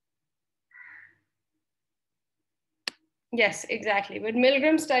 Yes, exactly. But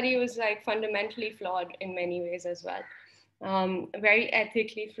Milgram's study was like fundamentally flawed in many ways as well. Very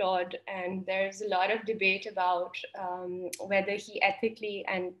ethically flawed, and there's a lot of debate about whether he ethically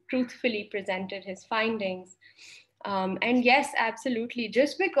and truthfully presented his findings. And yes, absolutely.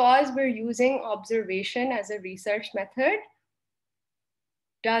 Just because we're using observation as a research method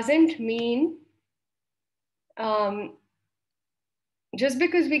doesn't mean just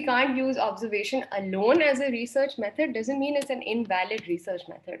because we can't use observation alone as a research method doesn't mean it's an invalid research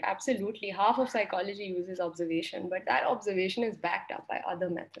method. Absolutely. Half of psychology uses observation, but that observation is backed up by other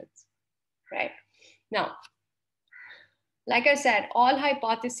methods, right? Now, like I said, all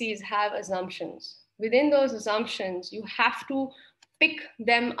hypotheses have assumptions. Within those assumptions, you have to pick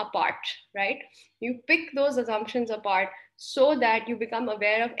them apart, right? You pick those assumptions apart so that you become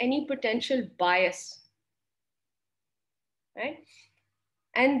aware of any potential bias, right?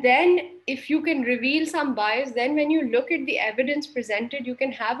 And then if you can reveal some bias, then when you look at the evidence presented, you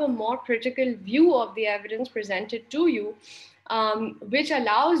can have a more critical view of the evidence presented to you, which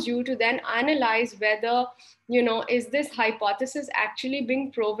allows you to then analyze whether, is this hypothesis actually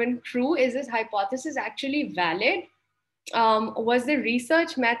being proven true? Is this hypothesis actually valid? Was the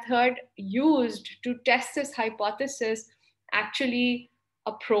research method used to test this hypothesis actually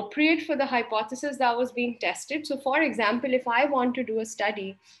appropriate for the hypothesis that was being tested? So for example, if I want to do a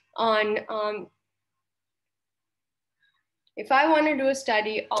study on,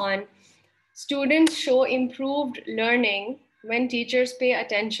 students show improved learning when teachers pay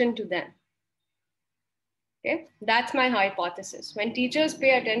attention to them. Okay, that's my hypothesis. When teachers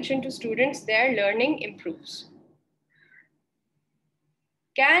pay attention to students, their learning improves.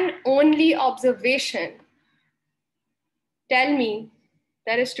 Can only observation tell me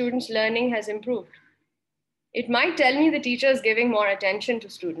that a student's learning has improved? It might tell me the teacher is giving more attention to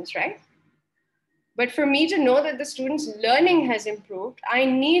students, right? But for me to know that the student's learning has improved, I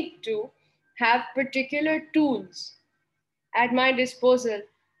need to have particular tools at my disposal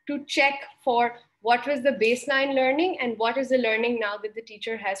to check for what was the baseline learning and what is the learning now that the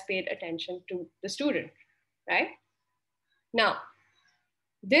teacher has paid attention to the student, right? Now,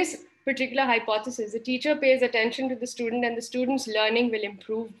 this particular hypothesis, the teacher pays attention to the student and the student's learning will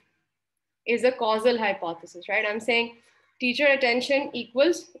improve is a causal hypothesis, right? I'm saying teacher attention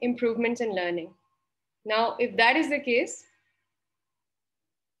equals improvements in learning. Now, if that is the case,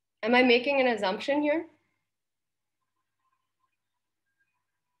 am I making an assumption here?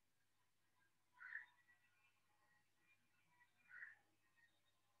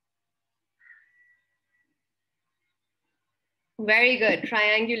 Very good.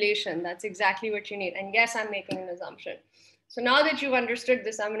 Triangulation. That's exactly what you need. And yes, I'm making an assumption. So now that you've understood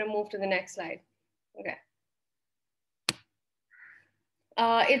this, I'm going to move to the next slide. Okay.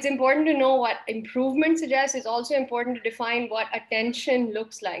 It's important to know what improvement suggests. It's also important to define what attention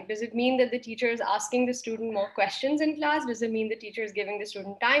looks like. Does it mean that the teacher is asking the student more questions in class? Does it mean the teacher is giving the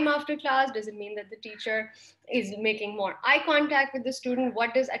student time after class? Does it mean that the teacher is making more eye contact with the student?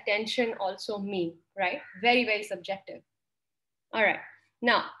 What does attention also mean, right? Very, very subjective. All right.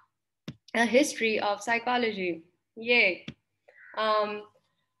 Now, a history of psychology. Yay.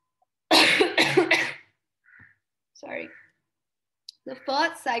 Sorry. The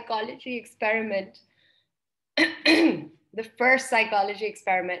first psychology experiment, the first psychology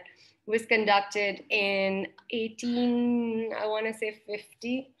experiment was conducted in 50.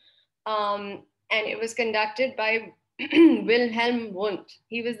 And it was conducted by Wilhelm Wundt.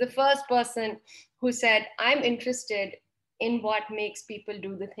 He was the first person who said, I'm interested in what makes people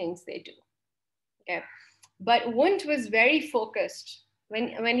do the things they do. Okay. But Wundt was very focused.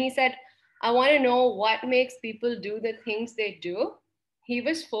 When he said, I want to know what makes people do the things they do, he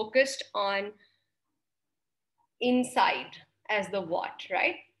was focused on inside as the what,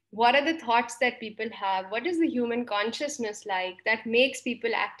 right? What are the thoughts that people have? What is the human consciousness like that makes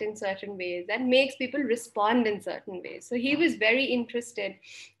people act in certain ways, that makes people respond in certain ways? So he was very interested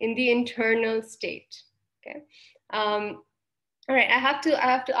in the internal state. Okay. All right, I have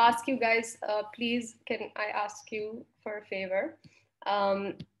to ask you guys, please, can I ask you for a favor?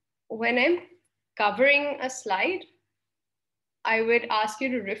 When I'm covering a slide, I would ask you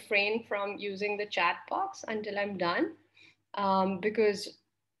to refrain from using the chat box until I'm done, because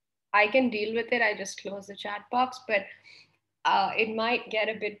I can deal with it. I just close the chat box, but it might get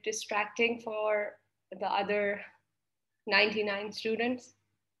a bit distracting for the other 99 students.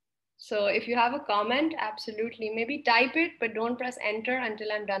 So if you have a comment, absolutely, maybe type it, but don't press enter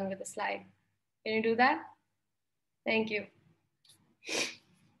until I'm done with the slide. Can you do that? Thank you.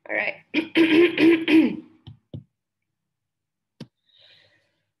 All right.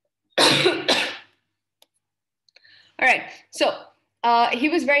 All right, so he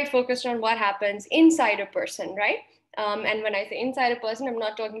was very focused on what happens inside a person, right? And when I say inside a person, I'm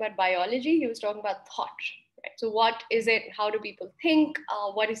not talking about biology. He was talking about thought. Right? So what is it? How do people think?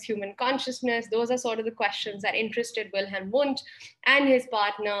 What is human consciousness? Those are sort of the questions that interested Wilhelm Wundt and his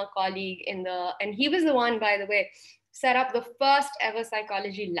partner, colleague and he was the one, by the way, set up the first ever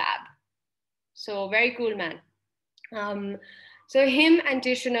psychology lab. So very cool man. So him and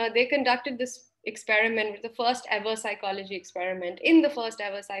Tishner, they conducted this experiment with the first ever psychology experiment in the first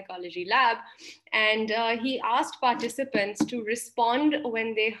ever psychology lab. And he asked participants to respond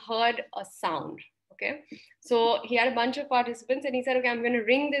when they heard a sound. Okay. So he had a bunch of participants and he said, okay, I'm going to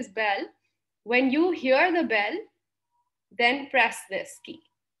ring this bell. When you hear the bell, then press this key.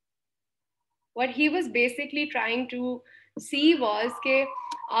 What he was basically trying to see was, okay,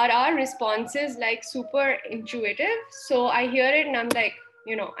 are our responses like super intuitive? So I hear it and I'm like,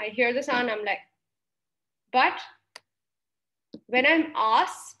 I hear the sound, I'm like, but when I'm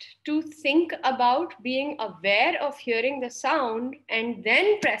asked to think about being aware of hearing the sound and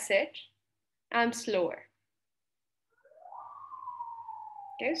then press it, I'm slower.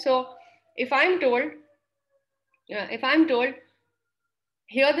 Okay, so if I'm told, hear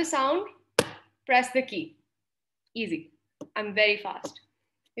the sound, press the key, easy, I'm very fast.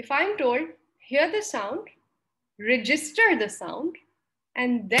 If I'm told, hear the sound, register the sound,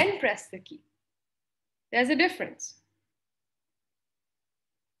 and then press the key, there's a difference.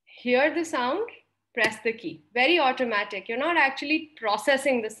 Hear the sound, press the key. Very automatic. You're not actually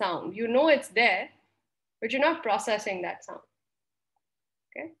processing the sound. You know it's there, but you're not processing that sound.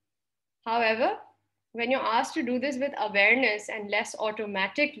 Okay. However, when you're asked to do this with awareness and less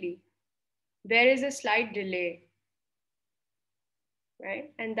automatically, there is a slight delay,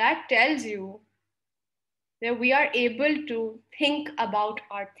 right? And that tells you that we are able to think about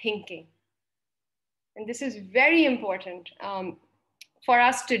our thinking. And this is very important for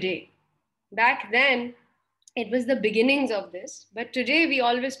us today. Back then, it was the beginnings of this, but today we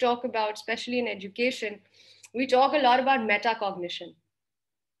always talk about, especially in education, we talk a lot about metacognition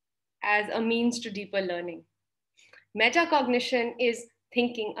as a means to deeper learning. Metacognition is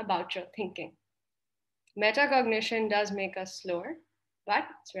thinking about your thinking. Metacognition does make us slower, but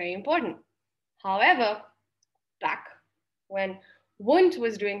it's very important. However, back when Wundt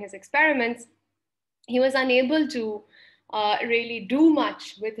was doing his experiments, he was unable to really do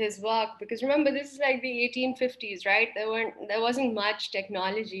much with his work, because remember, this is like the 1850s, right? There wasn't much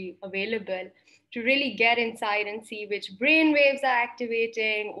technology available to really get inside and see which brain waves are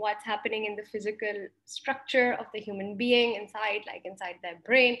activating, what's happening in the physical structure of the human being inside, like inside their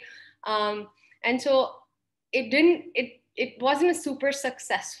brain. And so it wasn't a super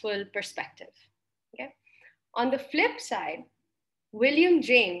successful perspective. Okay. On the flip side, William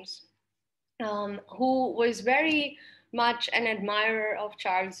James, who was very much an admirer of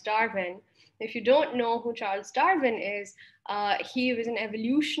Charles Darwin. If you don't know who Charles Darwin is, he was an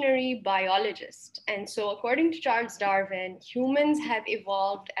evolutionary biologist. And so, according to Charles Darwin, humans have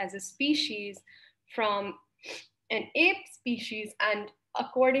evolved as a species from an ape species. And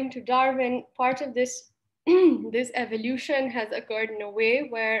according to Darwin, part of this, this evolution has occurred in a way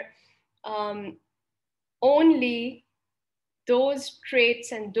where only those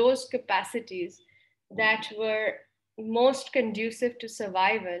traits and those capacities that were most conducive to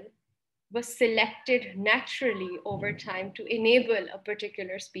survival was selected naturally over time to enable a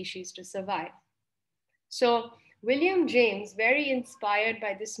particular species to survive. So William James, very inspired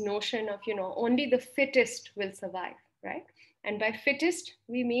by this notion of, only the fittest will survive, right? And by fittest,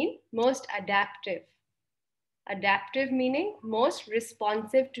 we mean most adaptive. Adaptive meaning most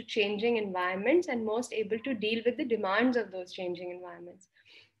responsive to changing environments and most able to deal with the demands of those changing environments.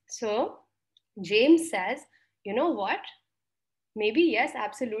 So James says, you know what? Maybe, yes,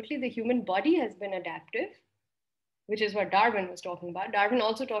 absolutely, the human body has been adaptive, which is what Darwin was talking about. Darwin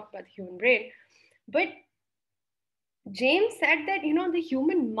also talked about the human brain. But James said that, the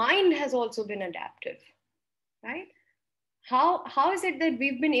human mind has also been adaptive, right? How is it that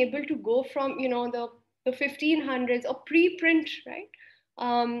we've been able to go from, the 1500s or pre-print, right?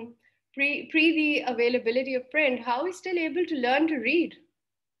 Pre the availability of print, how are we still able to learn to read?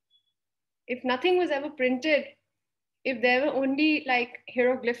 If nothing was ever printed, if there were only like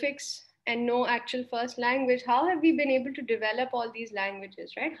hieroglyphics and no actual first language, how have we been able to develop all these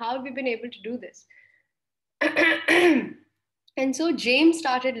languages, right? How have we been able to do this? And so James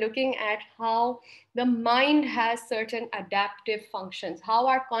started looking at how the mind has certain adaptive functions, how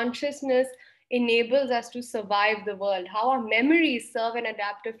our consciousness enables us to survive the world, how our memories serve an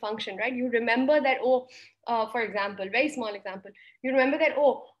adaptive function, right? You remember that, for example, very small example, you remember that,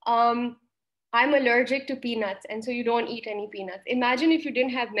 I'm allergic to peanuts, and so you don't eat any peanuts. Imagine if you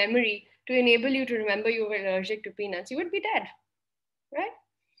didn't have memory to enable you to remember you were allergic to peanuts, you would be dead, right?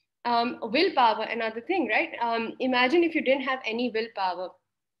 Willpower, another thing, right? Imagine if you didn't have any willpower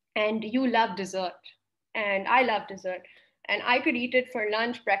and you love dessert, and I love dessert, and I could eat it for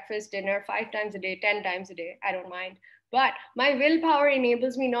lunch, breakfast, dinner, 5 times a day, 10 times a day. I don't mind. But my willpower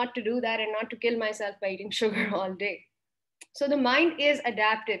enables me not to do that and not to kill myself by eating sugar all day. So the mind is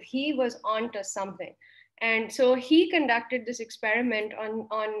adaptive. He was onto something. And so he conducted this experiment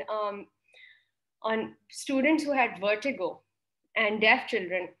on students who had vertigo and deaf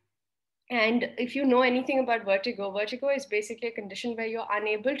children. And if you know anything about vertigo, vertigo is basically a condition where you're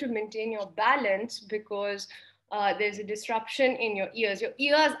unable to maintain your balance because there's a disruption in your ears. Your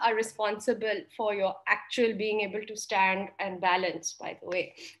ears are responsible for your actual being able to stand and balance, by the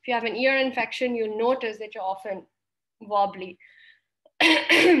way. If you have an ear infection, you'll notice that you're often wobbly.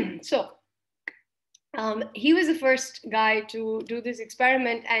 So he was the first guy to do this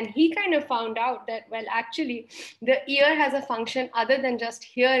experiment, and he kind of found out that, well, actually, the ear has a function other than just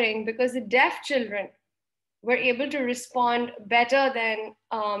hearing, because the deaf children were able to respond better than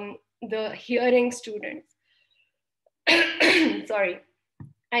the hearing students. Sorry.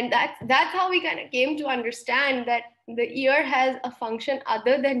 And that's how we kind of came to understand that the ear has a function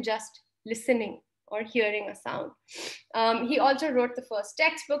other than just listening or hearing a sound. He also wrote the first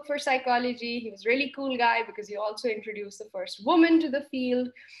textbook for psychology. He was a really cool guy because he also introduced the first woman to the field.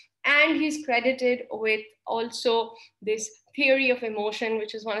 And he's credited with also this theory of emotion,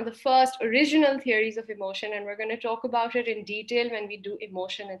 which is one of the first original theories of emotion. And we're going to talk about it in detail when we do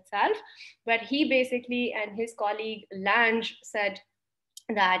emotion itself. But he basically, and his colleague Lange, said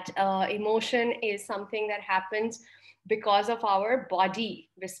that emotion is something that happens because of our body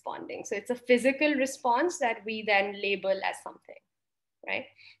responding. So it's a physical response that we then label as something, right?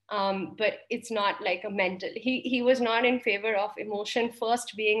 But it's not like a mental. He was not in favor of emotion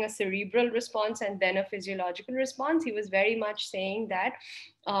first being a cerebral response and then a physiological response. He was very much saying that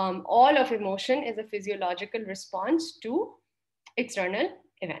all of emotion is a physiological response to external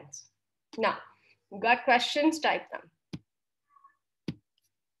events. Now, got questions? Type them.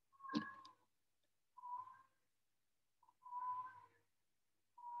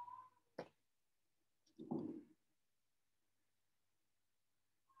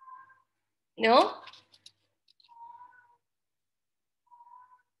 No?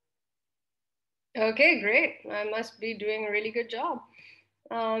 Okay, great. I must be doing a really good job.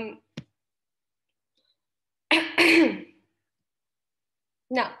 Now,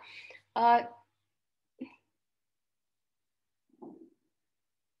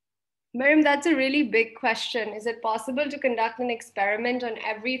 Miriam, that's a really big question. Is it possible to conduct an experiment on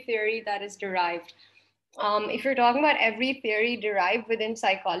every theory that is derived? If you're talking about every theory derived within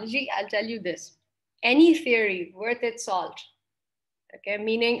psychology, I'll tell you this. Any theory worth its salt, okay,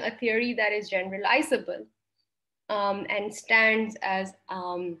 meaning a theory that is generalizable and stands as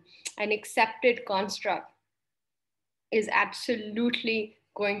an accepted construct, is absolutely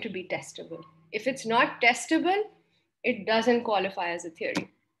going to be testable. If it's not testable, it doesn't qualify as a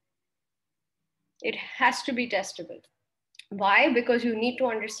theory. It has to be testable. Why? Because you need to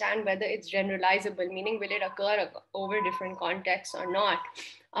understand whether it's generalizable, meaning will it occur over different contexts or not.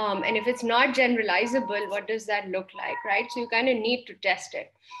 And if it's not generalizable, what does that look like, right? So you kind of need to test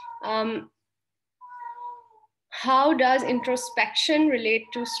it. How does introspection relate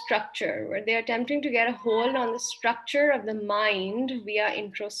to structure? Were they attempting to get a hold on the structure of the mind via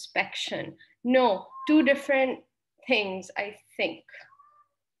introspection? No, two different things, I think.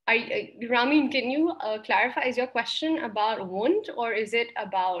 Ramin, can you clarify, is your question about Wundt or is it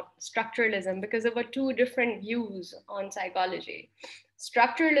about structuralism? Because there were two different views on psychology.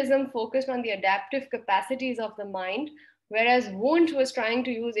 Structuralism focused on the adaptive capacities of the mind, whereas Wundt was trying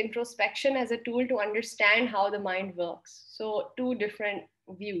to use introspection as a tool to understand how the mind works. So two different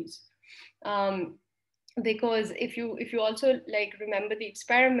views. Because if you also like remember the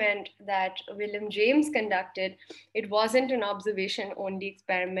experiment that William James conducted, it wasn't an observation only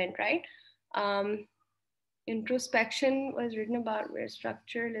experiment, right? Introspection was written about where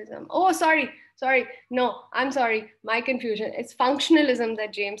structuralism, oh sorry, no, I'm sorry, my confusion, it's functionalism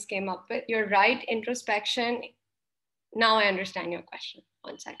that James came up with. You're right, introspection. Now I understand your question.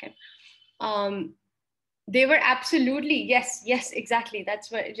 1 second. They were absolutely, yes, exactly, that's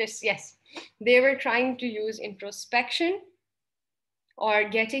what, just yes, they were trying to use introspection or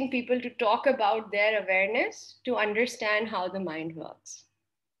getting people to talk about their awareness to understand how the mind works.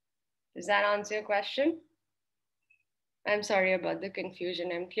 Does that answer your question? I'm sorry about the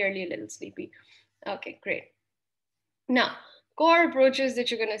confusion, I'm clearly a little sleepy. Okay, great. Now, core approaches that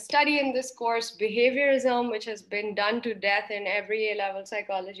you're going to study in this course: behaviorism, which has been done to death in every A-level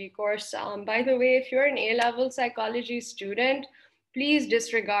psychology course. By the way, if you're an A-level psychology student, please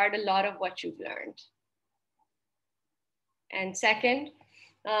disregard a lot of what you've learned. And second,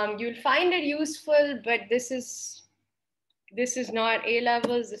 you'll find it useful, but this is not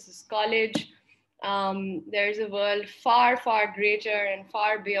A-levels, this is college. There's a world far, far greater and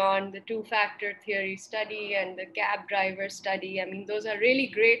far beyond the two-factor theory study and the cab driver study. I mean, those are really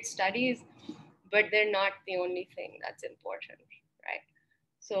great studies, but they're not the only thing that's important, right?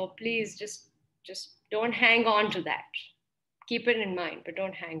 So please just don't hang on to that. Keep it in mind, but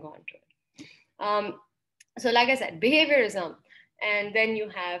don't hang on to it. So like I said, behaviorism. And then you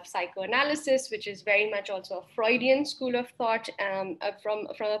have psychoanalysis, which is very much also a Freudian school of thought. From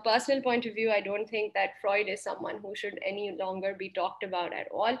a personal point of view, I don't think that Freud is someone who should any longer be talked about at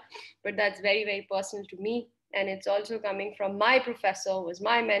all, but that's very, very personal to me. And it's also coming from my professor, who was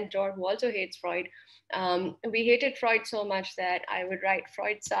my mentor, who also hates Freud. We hated Freud so much that I would write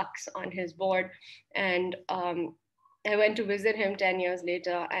 "Freud sucks" on his board. And I went to visit him 10 years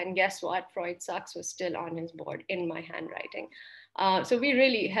later, and guess what? Freud sucks was still on his board in my handwriting. So we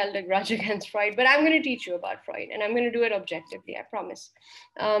really held a grudge against Freud, but I'm going to teach you about Freud, and I'm going to do it objectively, I promise.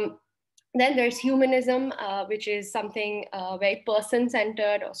 Then there's humanism, which is something very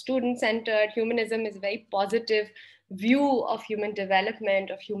person-centered or student-centered. Humanism is a very positive view of human development,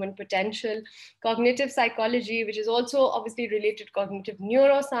 of human potential. Cognitive psychology, which is also obviously related to cognitive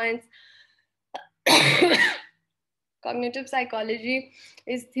neuroscience. Cognitive psychology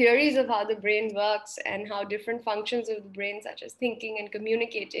is theories of how the brain works and how different functions of the brain, such as thinking and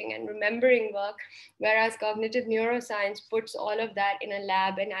communicating and remembering, work, whereas cognitive neuroscience puts all of that in a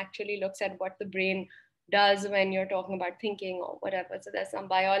lab and actually looks at what the brain does when you're talking about thinking or whatever. So there's some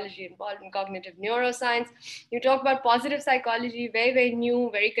biology involved in cognitive neuroscience. You talk about positive psychology, very, very new,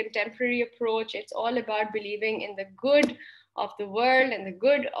 very contemporary approach. It's all about believing in the good of the world and the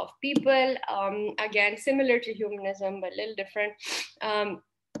good of people. Again, similar to humanism, but a little different.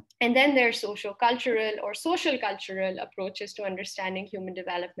 And then there's socio-cultural or social cultural approaches to understanding human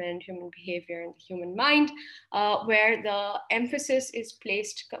development, human behavior, and the human mind, where the emphasis is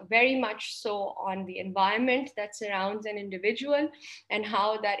placed very much so on the environment that surrounds an individual and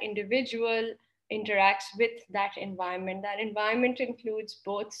how that individual interacts with that environment. That environment includes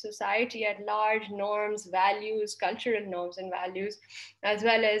both society at large, norms, values, cultural norms and values, as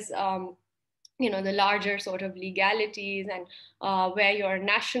well as the larger sort of legalities and where you're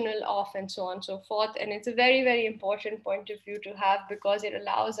national of and so on and so forth. And it's a very, very important point of view to have, because it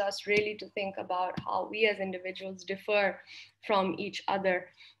allows us really to think about how we as individuals differ from each other.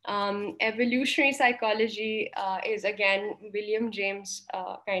 Evolutionary psychology is, again, William James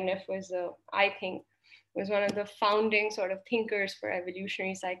kind of was, I think, was one of the founding sort of thinkers for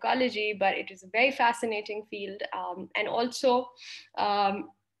evolutionary psychology, but it is a very fascinating field, and also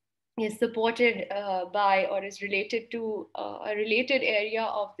is supported by, or is related to, a related area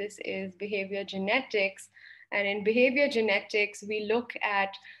of this is behavior genetics. And in behavior genetics, we look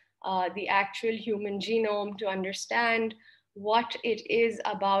at the actual human genome to understand what it is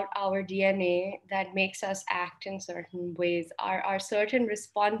about our DNA that makes us act in certain ways. Are certain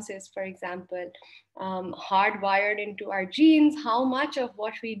responses, for example, hardwired into our genes? How much of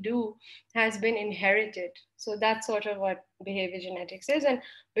what we do has been inherited? So that's sort of what behavior genetics is. And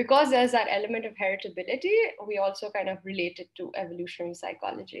because there's that element of heritability, we also kind of relate it to evolutionary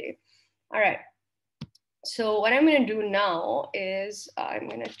psychology. All right. So what I'm going to do now is I'm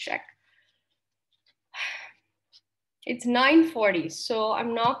going to check. It's 9:40, so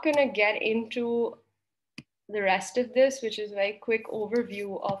I'm not going to get into the rest of this, which is a very quick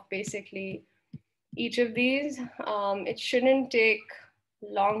overview of basically each of these. It shouldn't take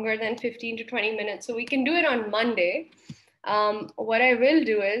longer than 15 to 20 minutes, so we can do it on Monday. What I will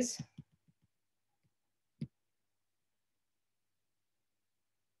do is,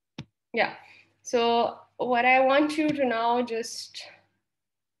 yeah, so what I want you to now just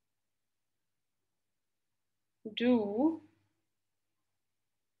do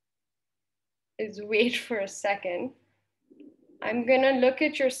is wait for a second. I'm gonna look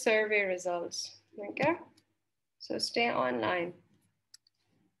at your survey results, okay? So stay online.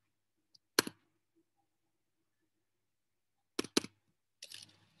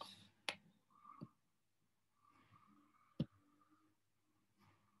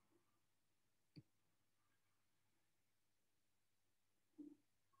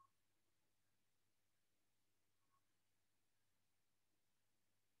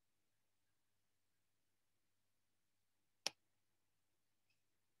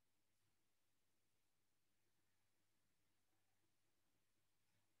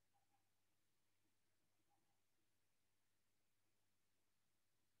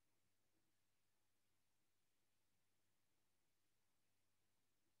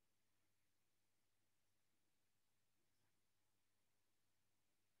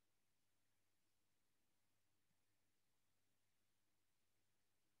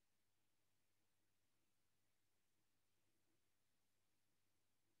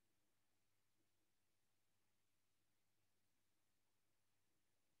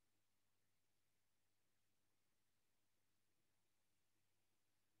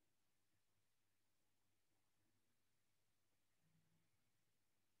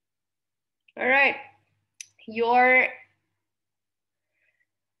 All right, your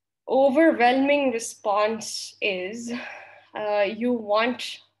overwhelming response is you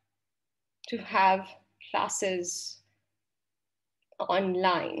want to have classes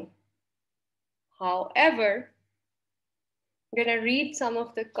online. However, I'm gonna read some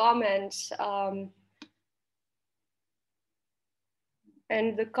of the comments,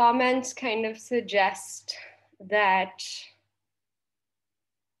 and the comments kind of suggest that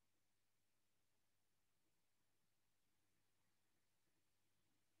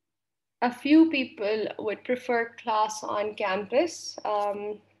a few people would prefer class on campus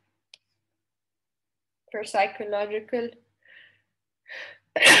for psychological,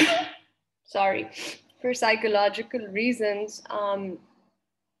 sorry, for psychological reasons.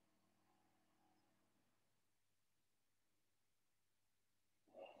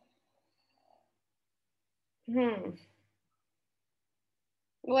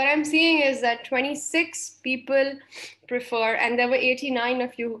 What I'm seeing is that 26 people prefer, and there were 89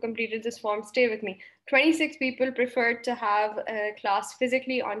 of you who completed this form, stay with me. 26 people preferred to have a class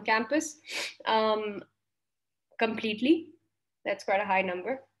physically on campus completely. That's quite a high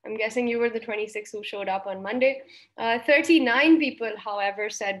number. I'm guessing you were the 26 who showed up on Monday. 39 people, however,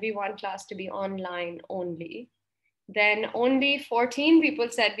 said we want class to be online only. Then only 14 people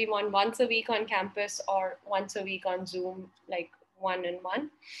said we want once a week on campus or once a week on Zoom, like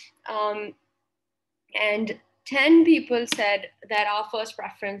one-on-one. And 10 people said that our first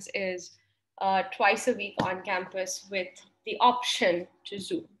preference is twice a week on campus with the option to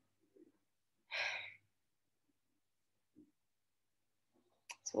Zoom.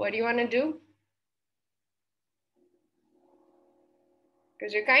 So what do you want to do?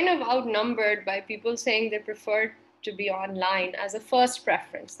 because you're kind of outnumbered by people saying they prefer to be online as a first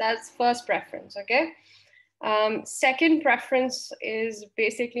preference. That's first preference, okay? Second preference is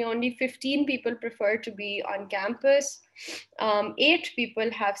basically only 15 people prefer to be on campus. 8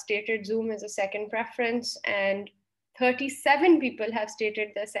 people have stated Zoom as a second preference, and 37 people have stated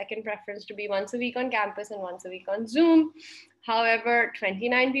their second preference to be once a week on campus and once a week on Zoom. However,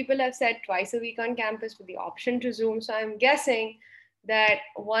 29 people have said twice a week on campus with the option to Zoom. So I'm guessing that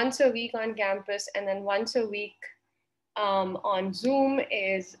once a week on campus and then once a week on Zoom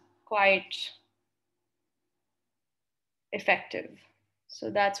is quite effective. So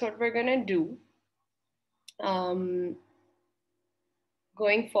that's what we're gonna do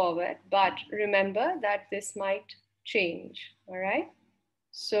going forward. But remember that this might change, all right?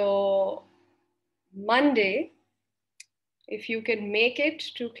 So Monday, if you can make it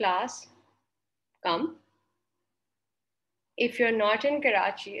to class, come. If you're not in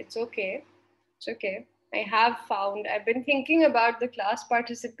Karachi, it's okay. It's okay. I've been thinking about the class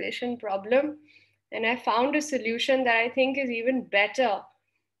participation problem, and I found a solution that I think is even better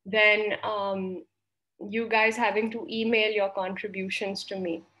than you guys having to email your contributions to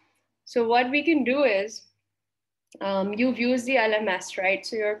me. So what we can do is, you've used the LMS, right?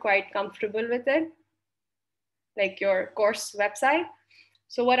 So you're quite comfortable with it, like your course website.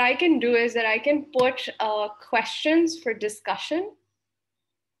 So what I can do is that I can put questions for discussion,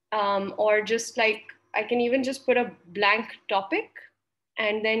 or just like, I can even just put a blank topic,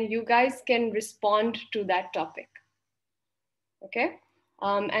 and then you guys can respond to that topic. Okay.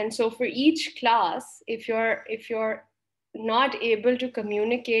 And so for each class, if you're not able to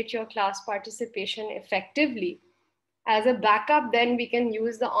communicate your class participation effectively, as a backup, then we can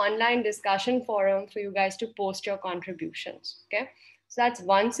use the online discussion forum for you guys to post your contributions. Okay. So that's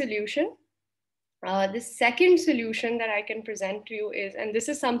one solution. The second solution that I can present to you is, and this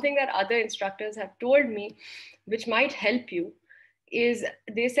is something that other instructors have told me, which might help you, is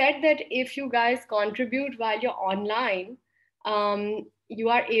they said that if you guys contribute while you're online, you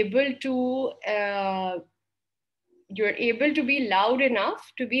are able to you're able to be loud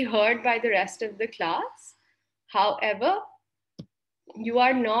enough to be heard by the rest of the class. However, you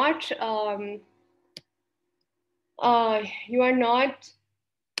are not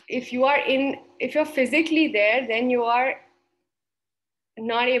if you're physically there, then you are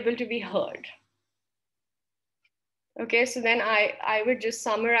not able to be heard. Okay, so then I would just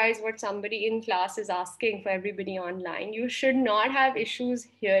summarize what somebody in class is asking for everybody online. You should not have issues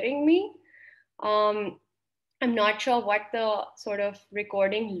hearing me. I'm not sure what the sort of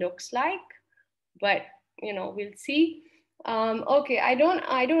recording looks like, but we'll see. Okay, I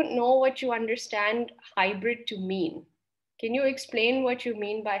don't know what you understand hybrid to mean. Can you explain what you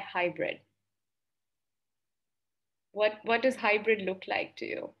mean by hybrid? What does hybrid look like to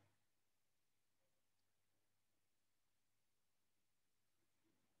you?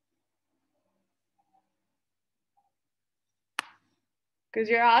 Because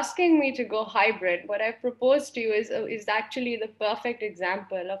you're asking me to go hybrid. What I proposed to you is actually the perfect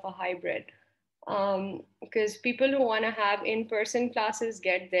example of a hybrid. Because people who want to have in-person classes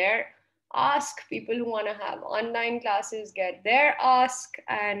get their ask. People who want to have online classes get their ask.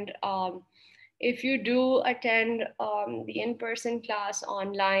 And if you do attend the in-person class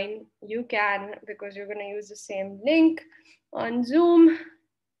online, you can, because you're going to use the same link on Zoom.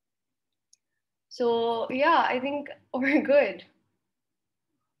 So yeah, I think we're good.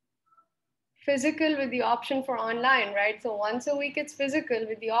 Physical with the option for online, right? So once a week it's physical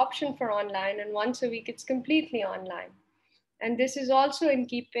with the option for online, and once a week it's completely online. And this is also in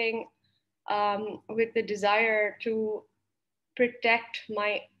keeping with the desire to protect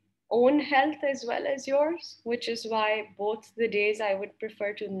my own health as well as yours, which is why both the days I would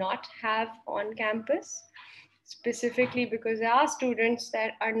prefer to not have on campus, specifically because there are students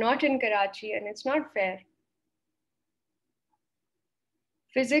that are not in Karachi and it's not fair.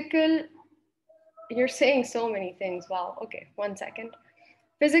 Physical, you're saying so many things. Wow. Okay, 1 second.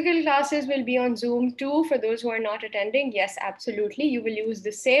 Physical classes will be on Zoom too for those who are not attending. Yes, absolutely. You will use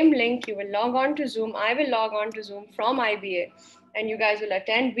the same link. You will log on to Zoom. I will log on to Zoom from IBA and you guys will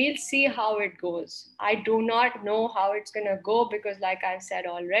attend. We'll see how it goes. I do not know how it's going to go because, like I've said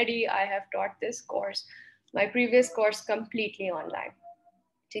already, I have taught this course, my previous course, completely online.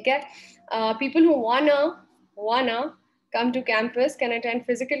 Okay? People who wanna come to campus can attend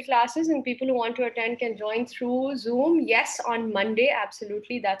physical classes, and people who want to attend can join through Zoom. Yes, on Monday,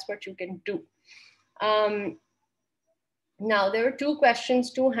 absolutely, that's what you can do. Now, there were 2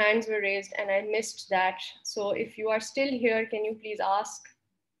 questions, 2 hands were raised, and I missed that. So if you are still here, can you please ask?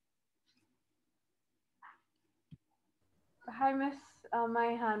 Hi, Miss. my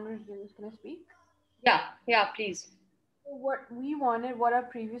hand was raised. Can I speak? Yeah, please. What we wanted, what our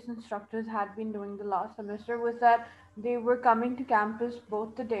previous instructors had been doing the last semester, was that they were coming to campus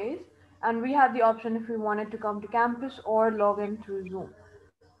both the days, and we had the option if we wanted to come to campus or log in through Zoom.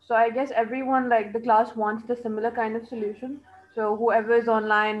 So I guess everyone, like the class, wants the similar kind of solution. So whoever is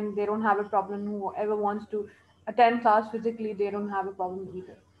online, they don't have a problem. Whoever wants to attend class physically, they don't have a problem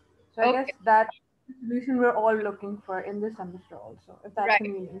either. So I guess Okay, that's the solution we're all looking for in this semester also, if that's right.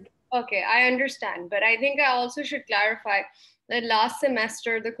 convenient. Okay, I understand. But I think I also should clarify that last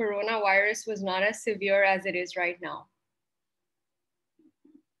semester, the coronavirus was not as severe as it is right now,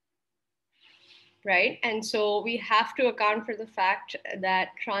 right? And so we have to account for the fact that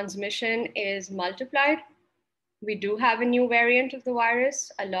transmission is multiplied. We do have a new variant of the virus.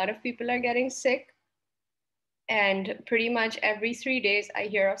 A lot of people are getting sick. And pretty much every 3 days, I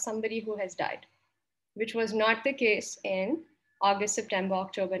hear of somebody who has died, which was not the case in August, September,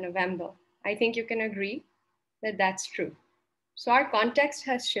 October, November. I think you can agree that that's true. So our context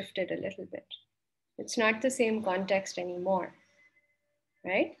has shifted a little bit. It's not the same context anymore,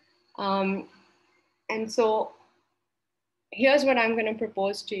 right? And so here's what I'm going to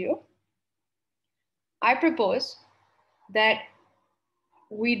propose to you. I propose that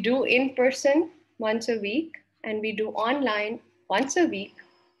we do in person once a week and we do online once a week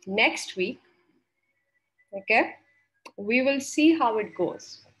next week. Okay? We will see how it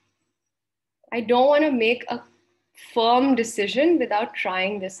goes. I don't want to make a firm decision without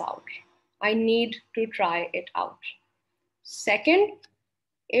trying this out. I need to try it out. Second,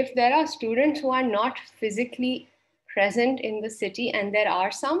 if there are students who are not physically present in the city, and there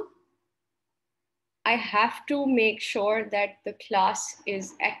are some, I have to make sure that the class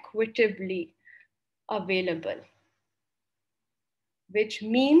is equitably available, which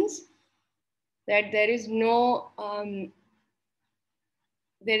means that there is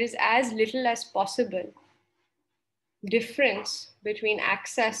as little as possible difference between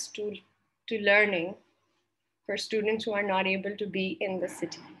access to learning for students who are not able to be in the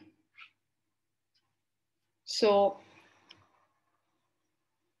city. So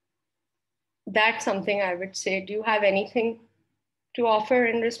that's something I would say. Do you have anything to offer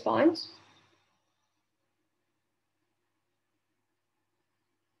in response?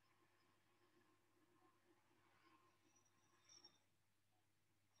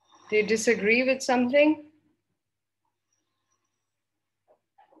 Do you disagree with something?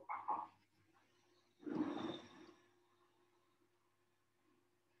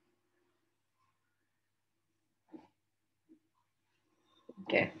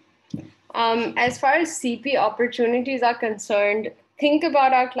 Okay. As far as CP opportunities are concerned, think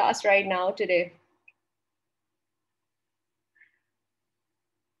about our class right now today.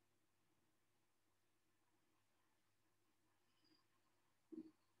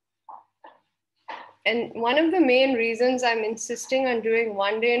 And one of the main reasons I'm insisting on doing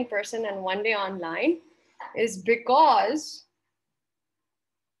 1 day in person and 1 day online is because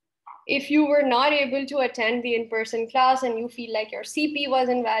if you were not able to attend the in-person class and you feel like your CP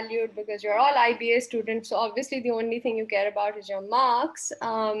wasn't valued because you're all IBA students, so obviously the only thing you care about is your marks,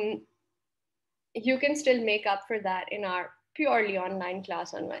 you can still make up for that in our purely online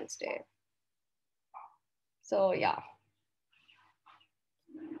class on Wednesday. So yeah.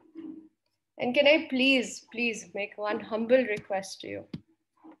 And can I please make one humble request to you?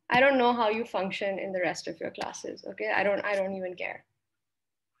 I don't know how you function in the rest of your classes, okay? I don't even care.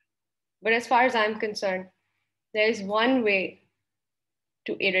 But as far as I'm concerned, there is one way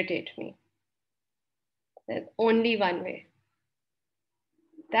to irritate me. There's only one way.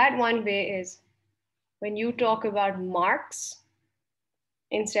 That one way is when you talk about marks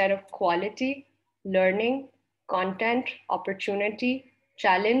instead of quality, learning, content, opportunity,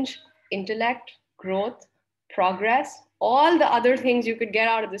 challenge, intellect, growth, progress, all the other things you could get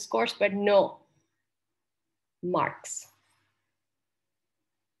out of this course, but no, marks.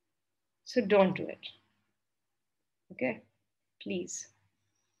 So don't do it. Okay? Please.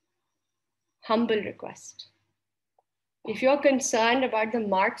 Humble request. If you're concerned about the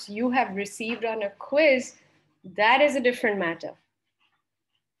marks you have received on a quiz, that is a different matter.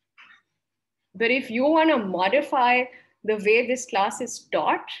 But if you want to modify the way this class is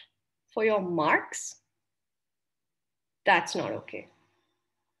taught for your marks, that's not okay.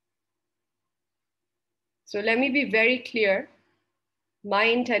 So let me be very clear. My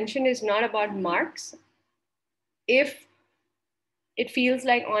intention is not about marks. If it feels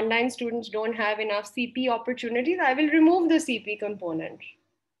like online students don't have enough CP opportunities, I will remove the CP component.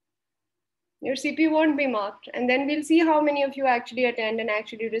 Your CP won't be marked. And then we'll see how many of you actually attend and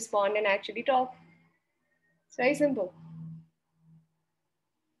actually respond and actually talk. It's very simple.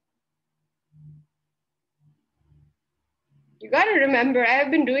 You got to remember, I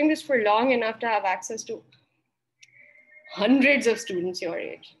have been doing this for long enough to have access to hundreds of students your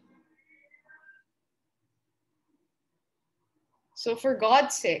age. So for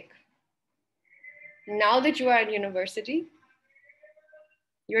God's sake, now that you are at university,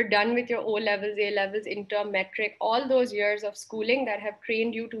 you're done with your O levels, A levels, intern, metric, all those years of schooling that have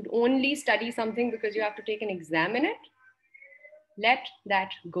trained you to only study something because you have to take an exam in it. Let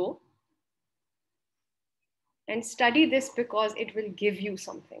that go. And study this because it will give you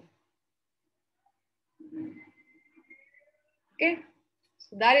something. Okay,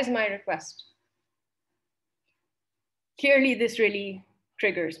 so that is my request. Clearly, this really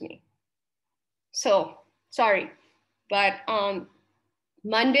triggers me. So, sorry, but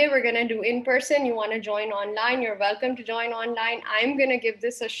Monday we're gonna do in person. You wanna join online, you're welcome to join online. I'm gonna give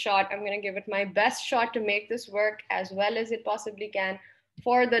this a shot. I'm gonna give it my best shot to make this work as well as it possibly can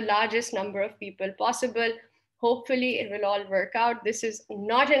for the largest number of people possible. Hopefully it will all work out. This is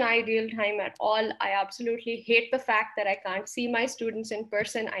not an ideal time at all. I absolutely hate the fact that I can't see my students in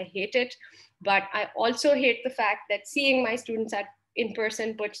person. I hate it, but I also hate the fact that seeing my students in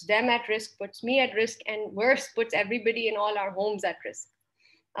person puts them at risk, puts me at risk, and worse, puts everybody in all our homes at risk.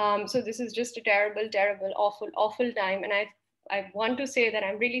 So this is just a terrible, terrible, awful, awful time. And I want to say that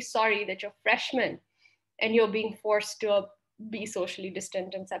I'm really sorry that you're freshmen and you're being forced to be socially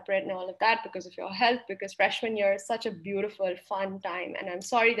distant and separate and all of that because of your health, because freshman year is such a beautiful, fun time. And I'm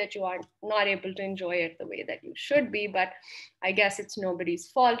sorry that you are not able to enjoy it the way that you should be, but I guess it's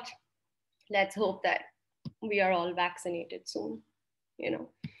nobody's fault. Let's hope that we are all vaccinated soon, you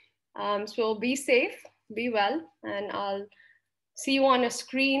know. So be safe, be well, and I'll see you on a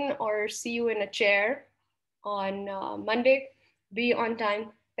screen or see you in a chair on Monday. Be on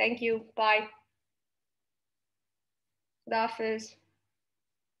time. Thank you. Bye. Khuda Hafiz.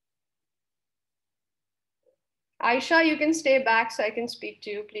 Aisha, you can stay back so I can speak to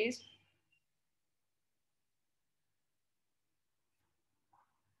you, please.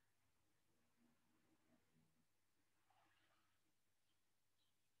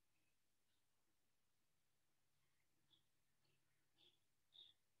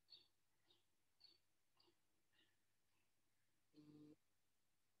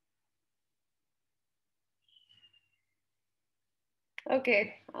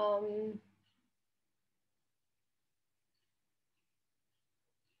 Okay.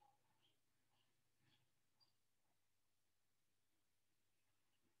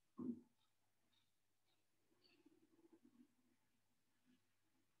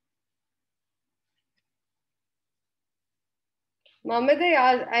 Mohammed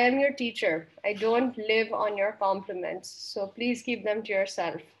Ayaz, I am your teacher. I don't live on your compliments, so please keep them to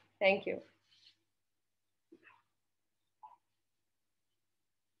yourself. Thank you.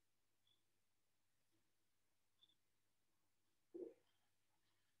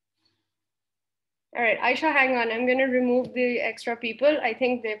 All right, Aisha, hang on. I'm going to remove the extra people. I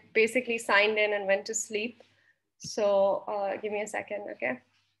think they basically signed in and went to sleep. So give me a second, okay?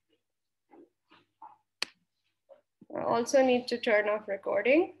 I also need to turn off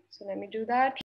recording. So let me do that.